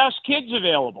have our best kids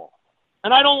available.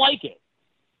 And I don't like it.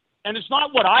 And it's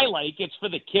not what I like, it's for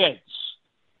the kids.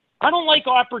 I don't like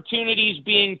opportunities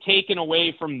being taken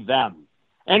away from them.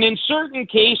 And in certain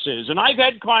cases, and I've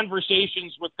had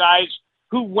conversations with guys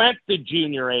who went the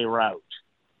Junior A route,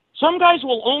 some guys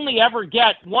will only ever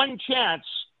get one chance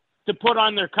to put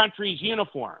on their country's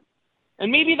uniform.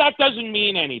 And maybe that doesn't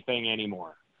mean anything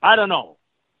anymore. I don't know.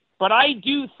 But I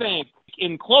do think,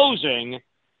 in closing,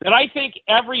 that I think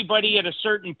everybody at a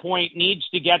certain point needs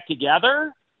to get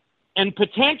together and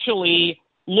potentially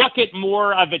look at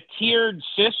more of a tiered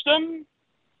system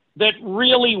that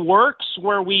really works,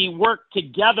 where we work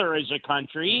together as a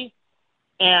country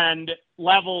and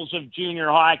levels of junior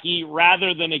hockey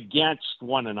rather than against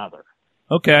one another.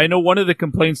 Okay, I know one of the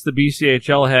complaints the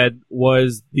BCHL had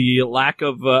was the lack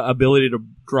of ability to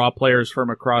draw players from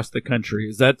across the country.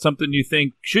 Is that something you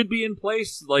think should be in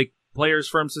place? Like, players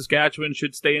from Saskatchewan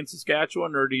should stay in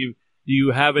Saskatchewan, or do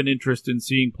you have an interest in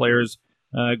seeing players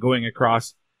going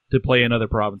across to play in other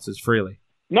provinces freely?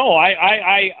 No,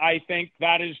 I think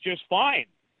that is just fine.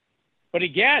 But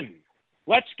again,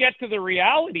 let's get to the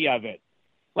reality of it.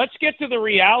 Let's get to the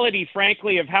reality,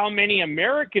 frankly, of how many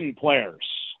American players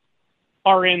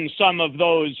are in some of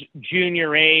those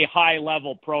Junior A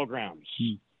high-level programs.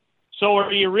 So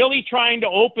are you really trying to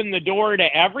open the door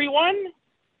to everyone,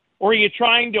 or are you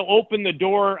trying to open the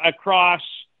door across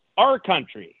our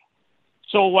country?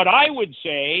 So what I would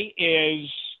say is,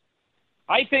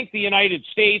 I think the United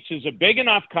States is a big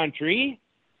enough country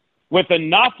with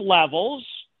enough levels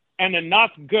and enough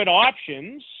good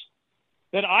options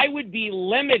that I would be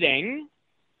limiting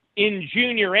in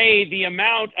Junior A the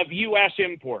amount of U.S.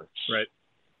 imports. Right.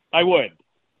 I would.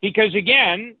 Because,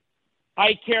 again,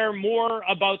 I care more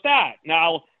about that.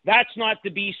 Now, that's not the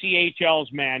BCHL's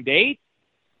mandate.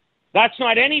 That's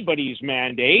not anybody's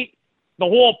mandate. The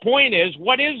whole point is,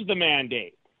 what is the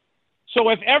mandate? So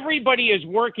if everybody is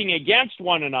working against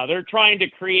one another, trying to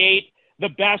create the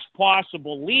best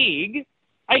possible league,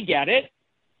 I get it.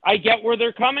 I get where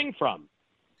they're coming from.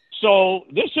 So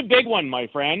this is a big one, my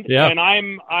friend. Yeah.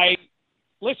 And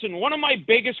listen, one of my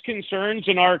biggest concerns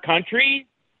in our country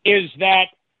is that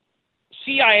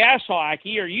CIS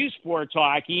hockey or U Sports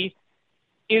hockey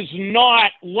is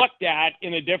not looked at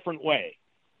in a different way.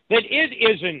 That it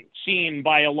isn't seen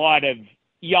by a lot of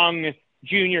young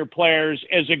junior players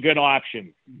as a good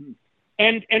option.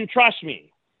 And trust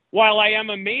me, while I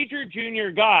am a major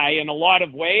junior guy in a lot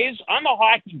of ways, I'm a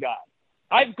hockey guy.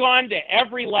 I've gone to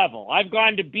every level. I've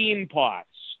gone to bean pots.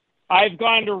 I've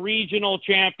gone to regional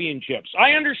championships.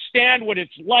 I understand what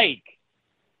it's like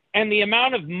and the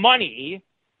amount of money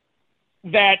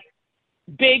that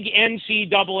big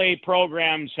NCAA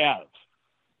programs have.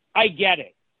 I get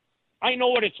it. I know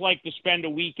what it's like to spend a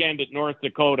weekend at North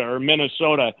Dakota or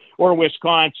Minnesota or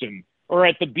Wisconsin or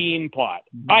at the Bean Pot.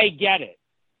 I get it.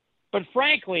 But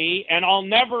frankly, and I'll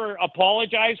never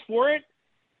apologize for it,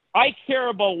 I care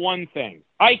about one thing.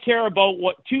 I care about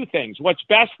two things. What's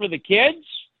best for the kids,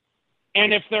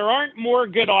 and if there aren't more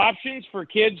good options for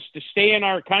kids to stay in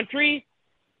our country,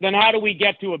 then how do we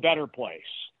get to a better place?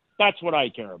 That's what I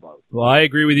care about. Well, I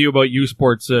agree with you about U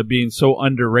Sports being so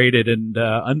underrated and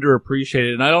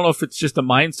underappreciated. And I don't know if it's just a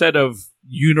mindset of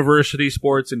university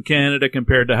sports in Canada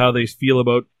compared to how they feel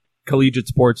about collegiate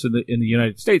sports in the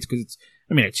United States, because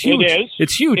it's huge. It is.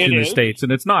 It's huge in the States,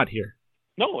 and it's not here.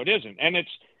 No, it isn't,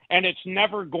 and it's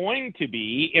never going to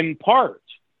be, in part.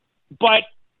 But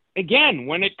again,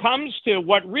 when it comes to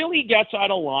what really gets out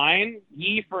of line,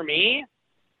 for me,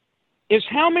 is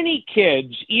how many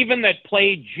kids, even that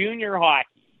play junior hockey,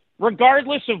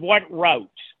 regardless of what route,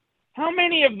 how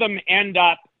many of them end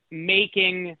up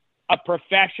making a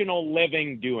professional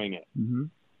living doing it? Mm-hmm.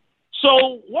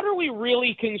 So what are we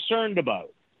really concerned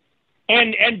about?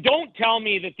 And don't tell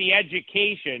me that the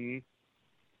education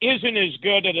isn't as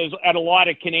good at a lot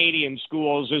of Canadian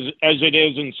schools as it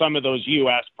is in some of those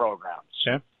U.S. programs.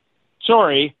 Okay.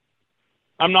 Sorry,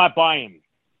 I'm not buying.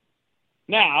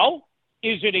 Now,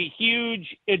 is it a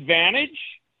huge advantage?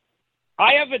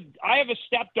 I have a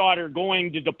stepdaughter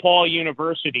going to DePaul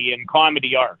University in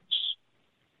comedy arts.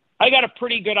 I got a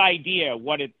pretty good idea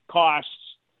what it costs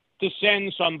to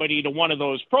send somebody to one of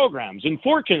those programs.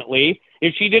 Unfortunately,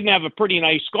 if she didn't have a pretty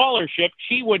nice scholarship,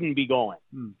 she wouldn't be going.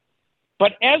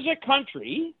 But as a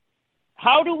country,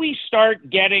 how do we start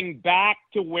getting back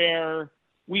to where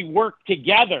we work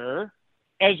together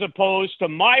as opposed to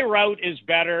my route is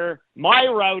better,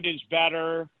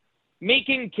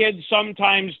 making kids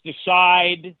sometimes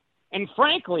decide? And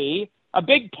frankly, a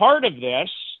big part of this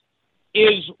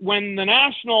is when the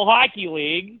National Hockey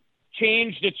League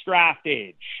changed its draft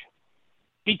age,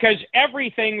 because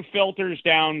everything filters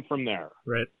down from there.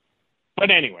 Right.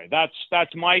 But anyway,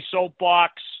 that's my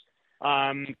soapbox.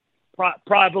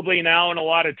 Probably now in a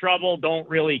lot of trouble, don't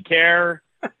really care.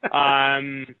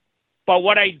 But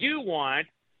what I do want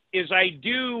is I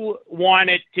do want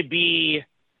it to be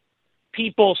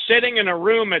people sitting in a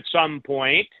room at some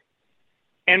point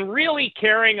and really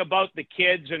caring about the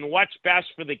kids and what's best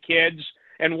for the kids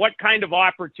and what kind of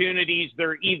opportunities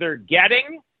they're either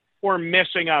getting or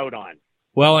missing out on.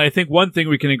 Well, I think one thing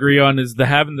we can agree on is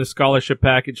having the scholarship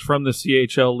package from the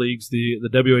CHL leagues, the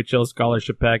WHL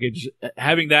scholarship package,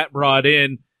 having that brought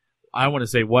in, I want to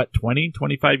say, 20,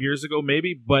 25 years ago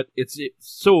maybe, but it's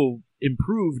so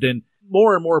improved and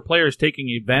more players taking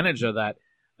advantage of that.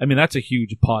 I mean, that's a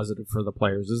huge positive for the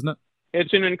players, isn't it?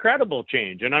 It's an incredible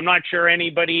change, and I'm not sure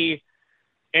anybody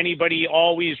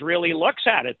always really looks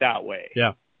at it that way.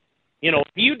 Yeah. If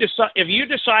you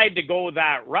decide to go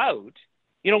that route,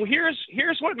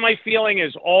 here's what my feeling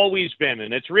has always been,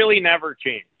 and it's really never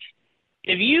changed.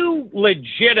 If you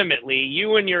legitimately,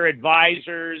 you and your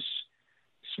advisors,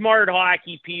 smart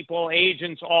hockey people,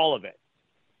 agents, all of it,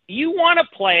 you want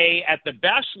to play at the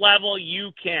best level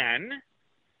you can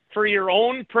for your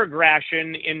own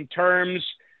progression in terms.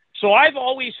 So I've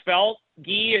always felt,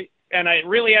 Guy, and it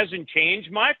really hasn't changed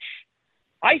much,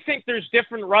 I think there's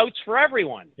different routes for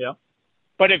everyone. Yeah.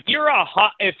 But if you're a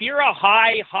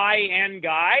high-end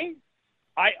guy,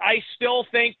 I still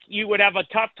think you would have a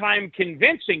tough time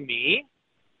convincing me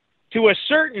to a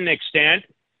certain extent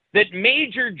that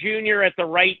major junior at the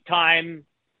right time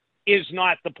is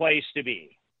not the place to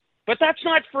be. But that's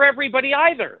not for everybody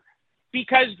either,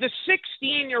 because the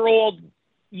 16-year-old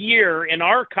year in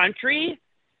our country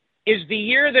is the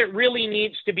year that really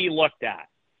needs to be looked at,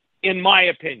 in my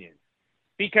opinion,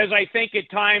 because I think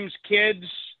at times kids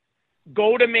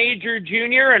go to major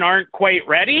junior and aren't quite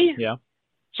ready. Yeah.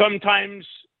 Sometimes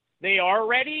they are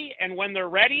ready, and when they're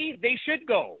ready, they should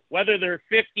go, whether they're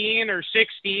 15 or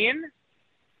 16.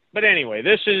 But anyway,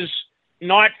 this is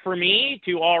not for me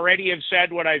to already have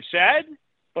said what I've said,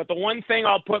 but the one thing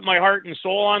I'll put my heart and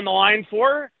soul on the line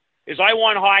for is I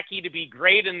want hockey to be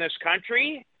great in this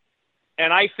country,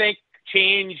 and I think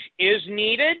change is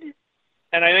needed,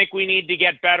 and I think we need to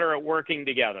get better at working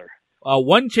together.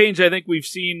 One change I think we've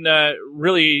seen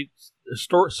really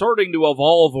starting to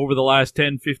evolve over the last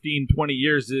 10, 15, 20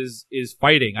 years is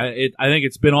fighting. I think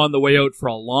it's been on the way out for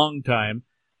a long time.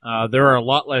 There are a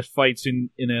lot less fights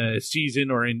in a season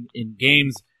or in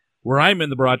games where I'm in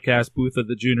the broadcast booth at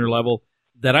the junior level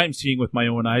that I'm seeing with my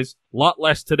own eyes. A lot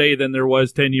less today than there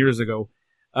was 10 years ago.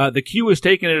 The Q has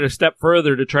taken it a step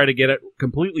further to try to get it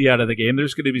completely out of the game.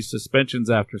 There's going to be suspensions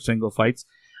after single fights.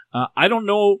 I don't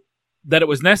know that it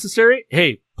was necessary.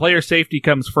 Hey, player safety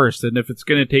comes first, and if it's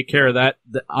going to take care of that,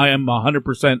 I am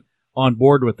 100% on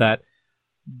board with that.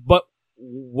 But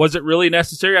was it really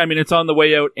necessary? I mean, it's on the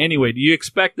way out anyway. Do you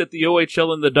expect that the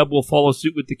OHL and the Dub will follow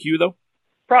suit with the Q, though?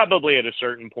 Probably at a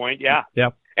certain point, yeah. Yeah.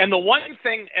 And the one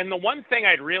thing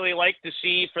I'd really like to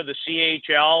see for the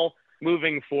CHL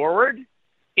moving forward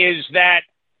is that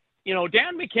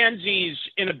Dan McKenzie's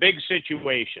in a big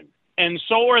situation, and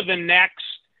so are the next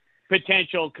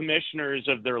potential commissioners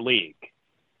of their league.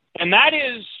 And that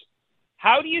is,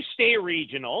 how do you stay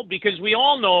regional? Because we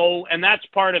all know, and that's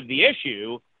part of the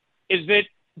issue, is that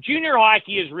junior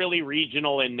hockey is really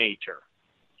regional in nature.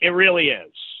 It really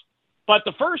is. But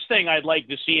the first thing I'd like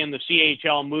to see in the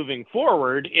CHL moving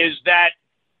forward is that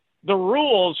the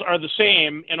rules are the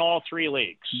same in all three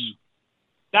leagues.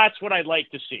 That's what I'd like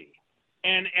to see.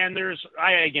 And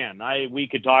we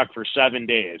could talk for 7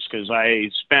 days because I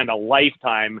spent a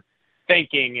lifetime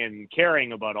thinking and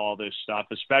caring about all this stuff,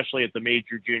 especially at the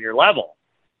major junior level.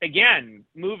 Again,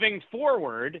 moving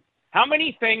forward, how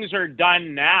many things are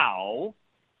done now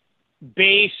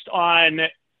based on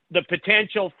the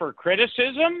potential for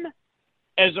criticism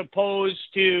as opposed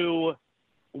to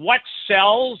what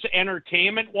sells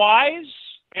entertainment-wise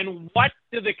and what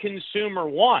do the consumer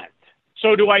want?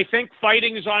 So do I think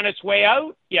fighting is on its way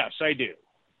out? Yes, I do.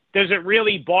 Does it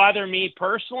really bother me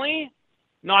personally?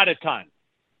 Not a ton.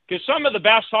 Because some of the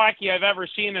best hockey I've ever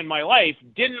seen in my life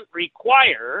didn't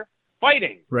require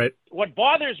fighting. Right. What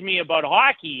bothers me about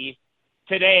hockey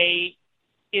today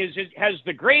is it has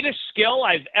the greatest skill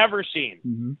I've ever seen.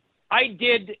 Mm-hmm. I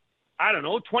did,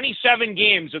 27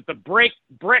 games at the brick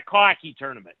hockey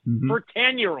tournament for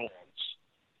 10-year-olds.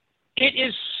 It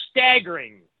is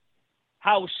staggering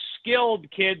how skilled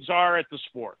kids are at the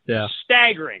sport. Yeah.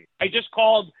 Staggering. I just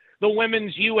called the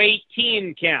women's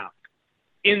U18 camp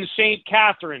in St.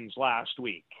 Catharines last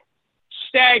week.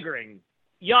 Staggering.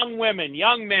 Young women,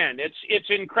 young men. It's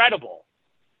incredible.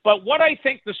 But what I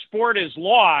think the sport has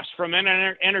lost from an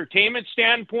entertainment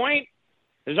standpoint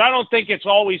is I don't think it's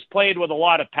always played with a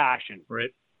lot of passion. Right.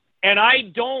 And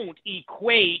I don't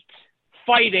equate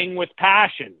fighting with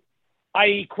passion. I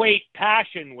equate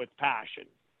passion with passion.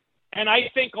 And I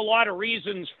think a lot of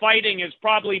reasons fighting has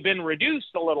probably been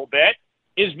reduced a little bit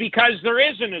is because there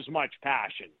isn't as much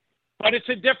passion. But it's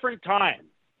a different time.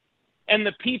 And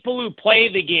the people who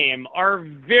play the game are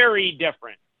very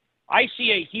different. I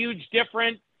see a huge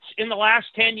difference in the last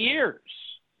 10 years.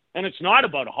 And it's not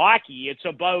about hockey. It's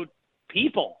about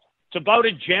people. It's about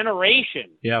a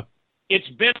generation. Yeah. It's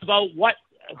been about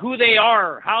who they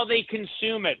are, how they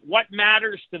consume it, what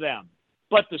matters to them.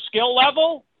 But the skill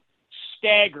level,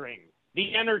 staggering.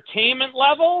 The entertainment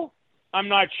level, I'm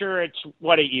not sure it's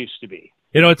what it used to be.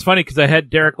 It's funny because I had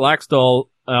Derek Laxdal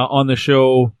on the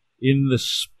show in the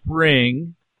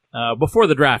spring, before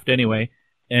the draft anyway,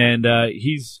 and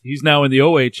he's now in the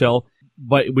OHL,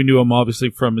 but we knew him obviously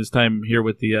from his time here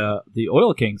with the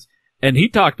Oil Kings, and he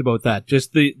talked about that,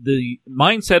 just the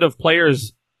mindset of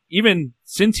players, even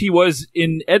since he was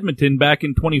in Edmonton back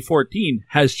in 2014,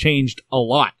 has changed a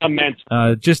lot. Immense.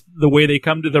 Just the way they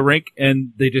come to the rink,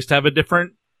 and they just have a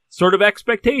different sort of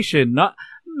expectation.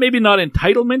 Maybe not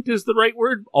entitlement is the right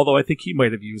word, although I think he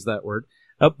might have used that word.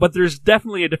 But there's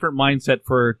definitely a different mindset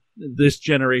for this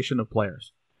generation of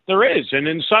players. There is, and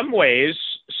in some ways,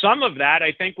 some of that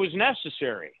I think was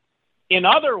necessary. In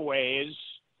other ways,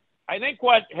 I think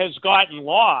what has gotten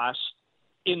lost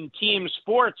in team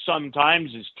sports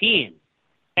sometimes is team.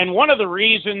 And one of the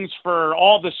reasons for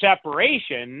all the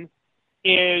separation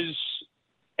is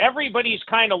everybody's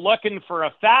kind of looking for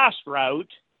a fast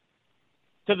route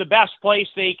to the best place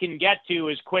they can get to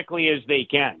as quickly as they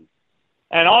can.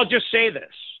 And I'll just say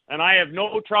this, and I have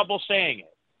no trouble saying it.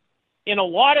 In a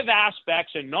lot of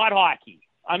aspects, and not hockey,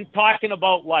 I'm talking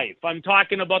about life. I'm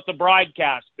talking about the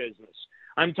broadcast business.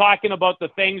 I'm talking about the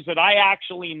things that I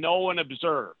actually know and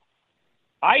observe.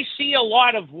 I see a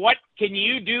lot of what can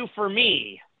you do for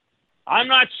me. I'm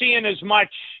not seeing as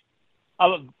much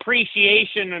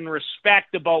appreciation and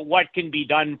respect about what can be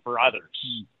done for others.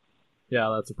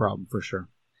 Yeah, that's a problem for sure.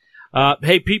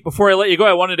 Hey, Pete, before I let you go,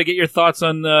 I wanted to get your thoughts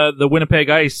on the Winnipeg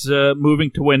Ice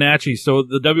moving to Wenatchee. So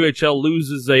the WHL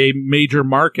loses a major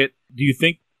market. Do you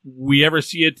think we ever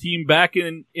see a team back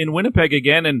in Winnipeg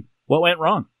again, and what went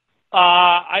wrong?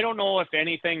 I don't know if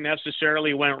anything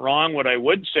necessarily went wrong. What I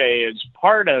would say is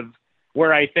part of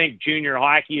where I think junior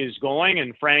hockey is going,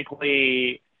 and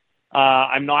frankly,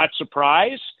 I'm not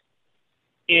surprised,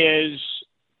 is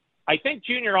I think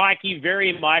junior hockey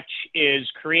very much is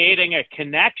creating a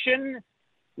connection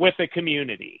with the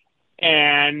community.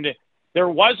 And there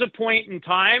was a point in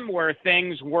time where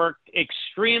things worked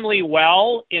extremely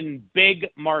well in big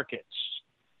markets.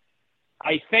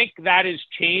 I think that is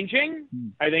changing.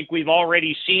 I think we've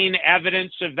already seen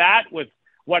evidence of that with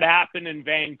what happened in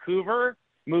Vancouver,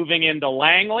 moving into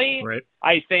Langley. Right.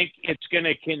 I think it's going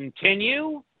to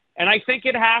continue, and I think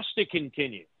it has to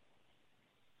continue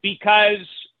because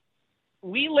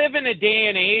we live in a day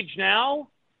and age now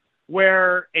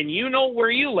where, and you know where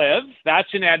you live, that's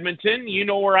in Edmonton. You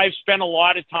know where I've spent a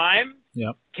lot of time.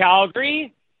 Yep.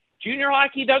 Calgary. Junior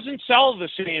hockey doesn't sell the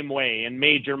same way in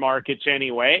major markets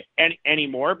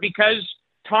anymore because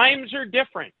times are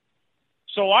different.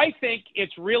 So I think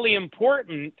it's really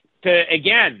important to,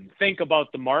 again, think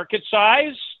about the market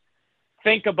size,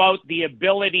 think about the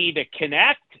ability to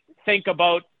connect, think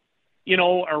about,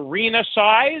 arena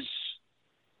size.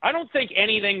 I don't think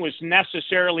anything was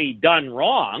necessarily done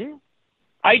wrong.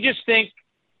 I just think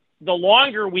the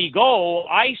longer we go,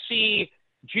 I see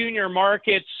junior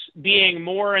markets being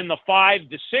more in the 5,000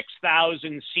 to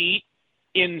 6,000 seat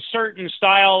in certain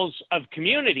styles of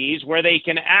communities where they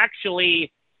can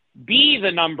actually be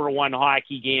the number one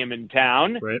hockey game in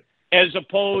town, right, as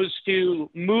opposed to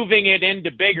moving it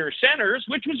into bigger centers,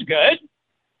 which was good,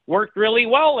 worked really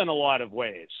well in a lot of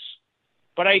ways.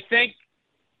 But I think,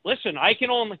 listen, I can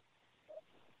only,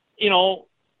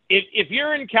 if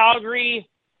you're in Calgary,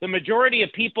 the majority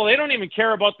of people, they don't even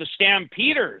care about the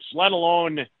Stampeders, let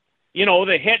alone, the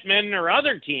Hitmen or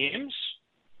other teams.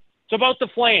 It's about the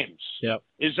Flames. Yep.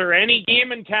 Is there any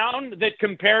game in town that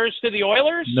compares to the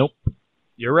Oilers? Nope.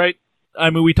 You're right. I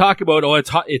mean, we talk about,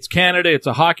 it's Canada, it's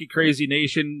a hockey crazy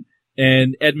nation,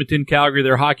 and Edmonton, Calgary,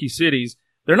 they're hockey cities.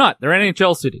 They're not. They're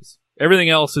NHL cities. Everything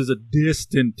else is a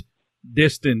distant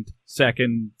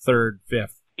second, third,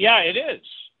 fifth. Yeah, it is.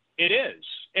 It is.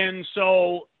 And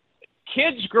so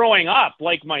kids growing up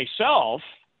like myself,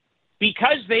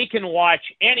 because they can watch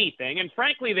anything, and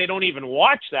frankly, they don't even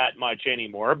watch that much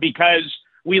anymore because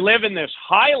we live in this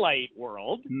highlight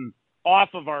world off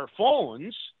of our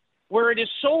phones where it is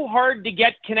so hard to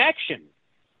get connection.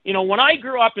 When I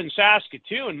grew up in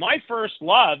Saskatoon, my first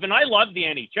love, and I love the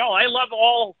NHL, I love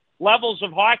all levels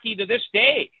of hockey to this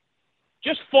day.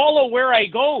 Just follow where I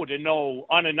go to know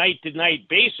on a night-to-night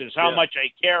basis how much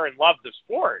I care and love the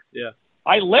sport. Yeah.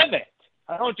 I live it.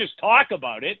 I don't just talk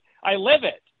about it. I live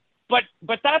it.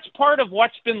 But that's part of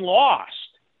what's been lost.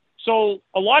 So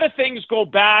a lot of things go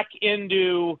back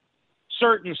into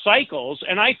certain cycles,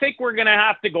 and I think we're going to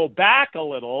have to go back a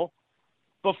little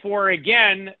before,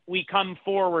 again, we come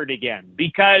forward again.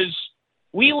 Because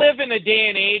we live in a day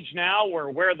and age now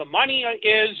where the money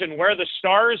is and where the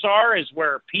stars are is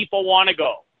where people want to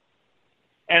go.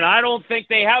 And I don't think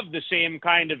they have the same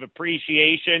kind of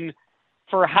appreciation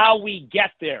for how we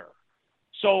get there.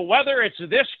 So whether it's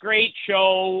this great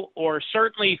show or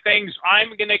certainly things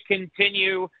I'm going to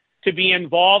continue to be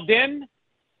involved in,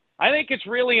 I think it's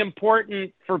really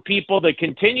important for people to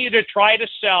continue to try to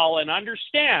sell and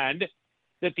understand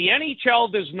that the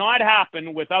NHL does not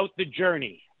happen without the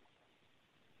journey.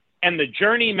 And the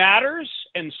journey matters,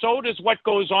 and so does what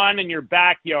goes on in your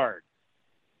backyard.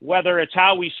 Whether it's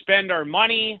how we spend our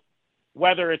money,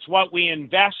 whether it's what we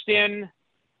invest in.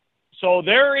 So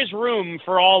there is room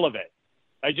for all of it.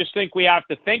 I just think we have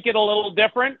to think it a little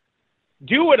different,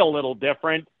 do it a little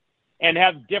different, and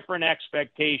have different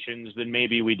expectations than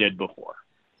maybe we did before.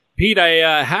 Pete,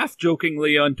 I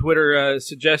half-jokingly on Twitter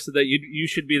suggested that you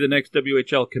should be the next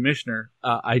WHL commissioner.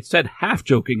 I said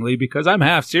half-jokingly because I'm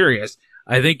half serious.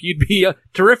 I think you'd be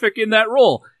terrific in that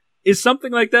role. Is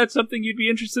something like that something you'd be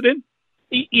interested in?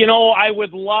 I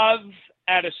would love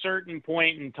at a certain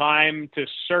point in time to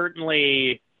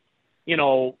certainly,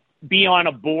 be on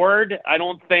a board. I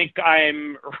don't think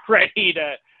I'm ready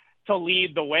to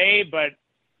lead the way, but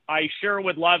I sure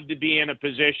would love to be in a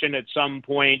position at some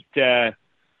point to,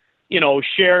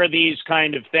 share these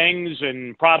kind of things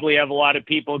and probably have a lot of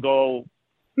people go,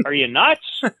 are you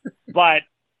nuts? But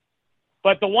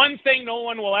the one thing no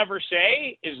one will ever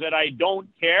say is that I don't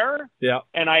care. Yeah.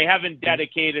 And I haven't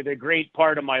dedicated a great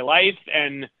part of my life.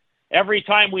 And every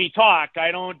time we talk,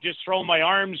 I don't just throw my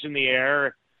arms in the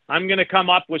air. I'm going to come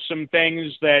up with some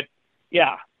things that,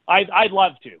 I'd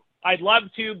love to. I'd love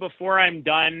to, before I'm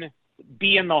done,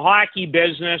 be in the hockey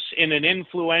business in an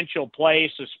influential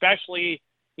place, especially,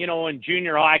 in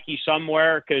junior hockey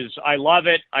somewhere, because I love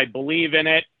it, I believe in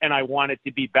it, and I want it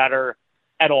to be better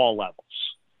at all levels.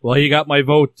 Well, you got my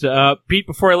vote. Pete,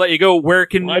 before I let you go,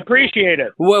 I appreciate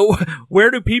it. Where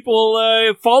do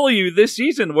people follow you this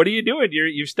season? What are you doing?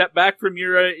 You've stepped back from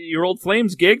your old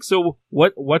Flames gig, so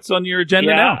what's on your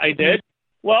agenda now? Yeah, I did.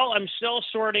 Well, I'm still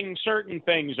sorting certain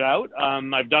things out.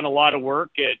 I've done a lot of work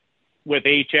with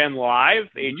HN Live,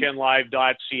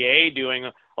 hnlive.ca, doing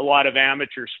a lot of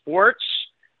amateur sports.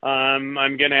 I'm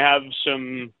going to have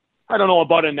some, I don't know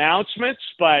about announcements,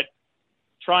 but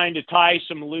trying to tie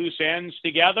some loose ends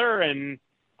together. And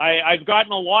I've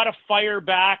gotten a lot of fire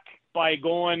back by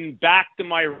going back to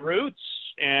my roots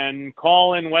and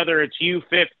calling, whether it's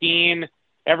U15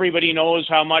 everybody knows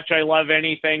how much I love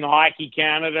anything Hockey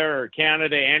Canada or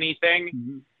Canada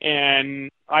anything.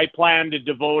 And I plan to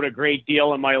devote a great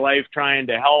deal of my life trying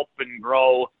to help and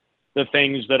grow the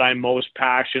things that I'm most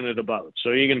passionate about.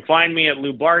 So you can find me at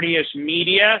Loubardias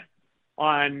Media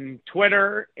on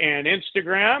Twitter and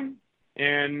Instagram.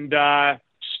 And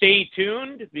stay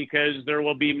tuned, because there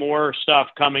will be more stuff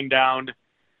coming down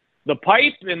the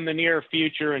pipe in the near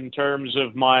future in terms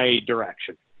of my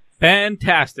direction.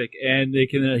 Fantastic. And they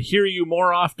can hear you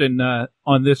more often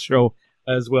on this show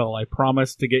as well. I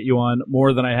promise to get you on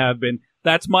more than I have been.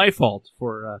 That's my fault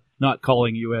for not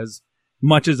calling you as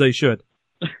much as I should.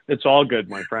 It's all good,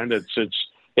 my friend.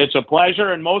 It's a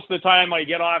pleasure. And most of the time I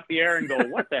get off the air and go,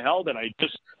 what the hell did I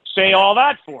just say all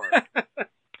that for?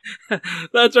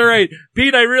 That's all right.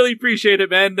 Pete, I really appreciate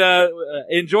it, man.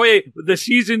 Enjoy the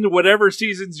season, whatever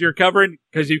seasons you're covering,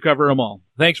 because you cover them all.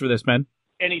 Thanks for this, man.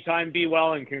 Anytime, be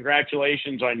well, and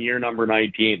congratulations on year number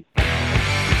 19.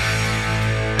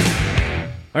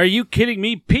 Are you kidding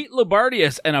me? Pete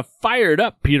Loubardias, and a fired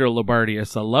up Peter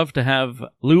Loubardias. I love to have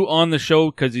Lou on the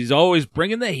show because he's always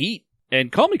bringing the heat.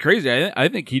 And call me crazy, I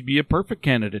think he'd be a perfect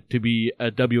candidate to be a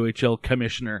WHL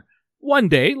commissioner one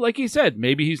day. Like he said,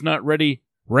 maybe he's not ready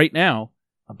right now,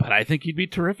 but I think he'd be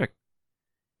terrific.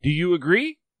 Do you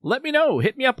agree? Let me know.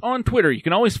 Hit me up on Twitter. You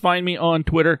can always find me on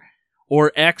Twitter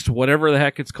or X, whatever the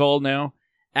heck it's called now,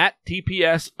 at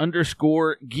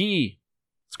TPS_Gee.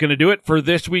 It's going to do it for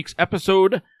this week's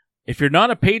episode. If you're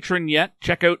not a patron yet,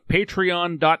 check out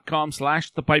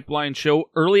patreon.com/thepipeline show.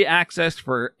 Early access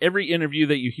for every interview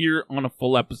that you hear on a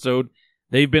full episode.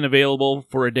 They've been available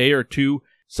for a day or two,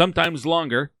 sometimes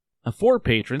longer, for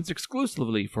patrons,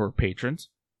 exclusively for patrons.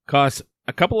 Costs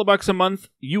a couple of bucks a month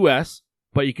US,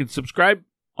 but you can subscribe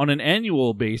on an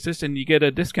annual basis and you get a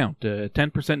discount, a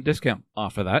 10% discount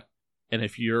off of that. And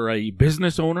if you're a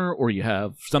business owner or you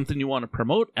have something you want to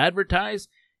promote, advertise,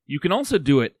 you can also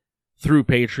do it through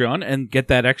Patreon and get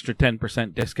that extra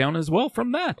 10% discount as well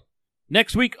from that.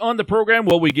 Next week on the program,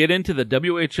 we get into the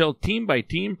WHL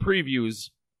team-by-team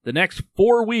previews. The next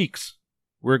 4 weeks,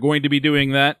 we're going to be doing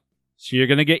that. So you're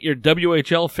going to get your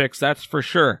WHL fix, that's for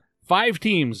sure. 5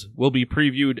 teams will be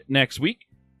previewed next week.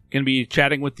 Going to be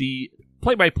chatting with the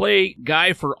play-by-play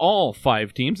guy for all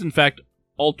 5 teams. In fact,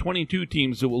 all 22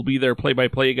 teams will be their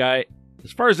play-by-play guy.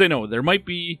 As far as I know, there might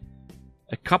be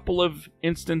a couple of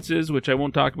instances, which I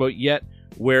won't talk about yet,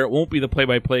 where it won't be the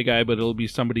play-by-play guy, but it'll be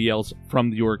somebody else from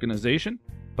the organization.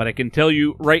 But I can tell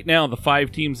you right now, the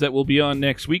 5 teams that will be on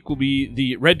next week will be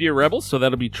the Red Deer Rebels, so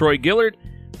that'll be Troy Gillard,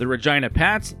 the Regina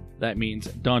Pats, that means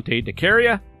Dante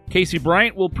DeCaria. Casey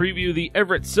Bryant will preview the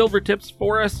Everett Silvertips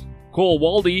for us. Cole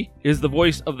Waldy is the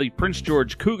voice of the Prince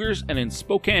George Cougars, and in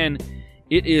Spokane,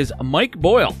 it is Mike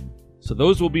Boyle. So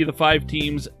those will be the 5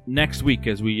 teams next week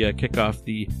as we kick off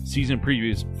the season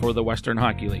previews for the Western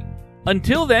Hockey League.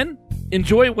 Until then,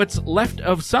 enjoy what's left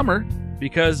of summer,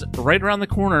 because right around the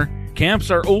corner, camps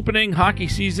are opening, hockey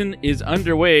season is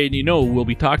underway, and we'll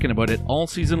be talking about it all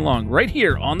season long, right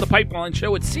here on The Pipeline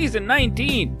Show. It's season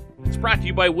 19. It's brought to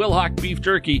you by Wilhock Beef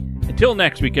Jerky. Until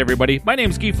next week, everybody, my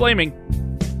name's Guy Flaming.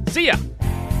 See ya!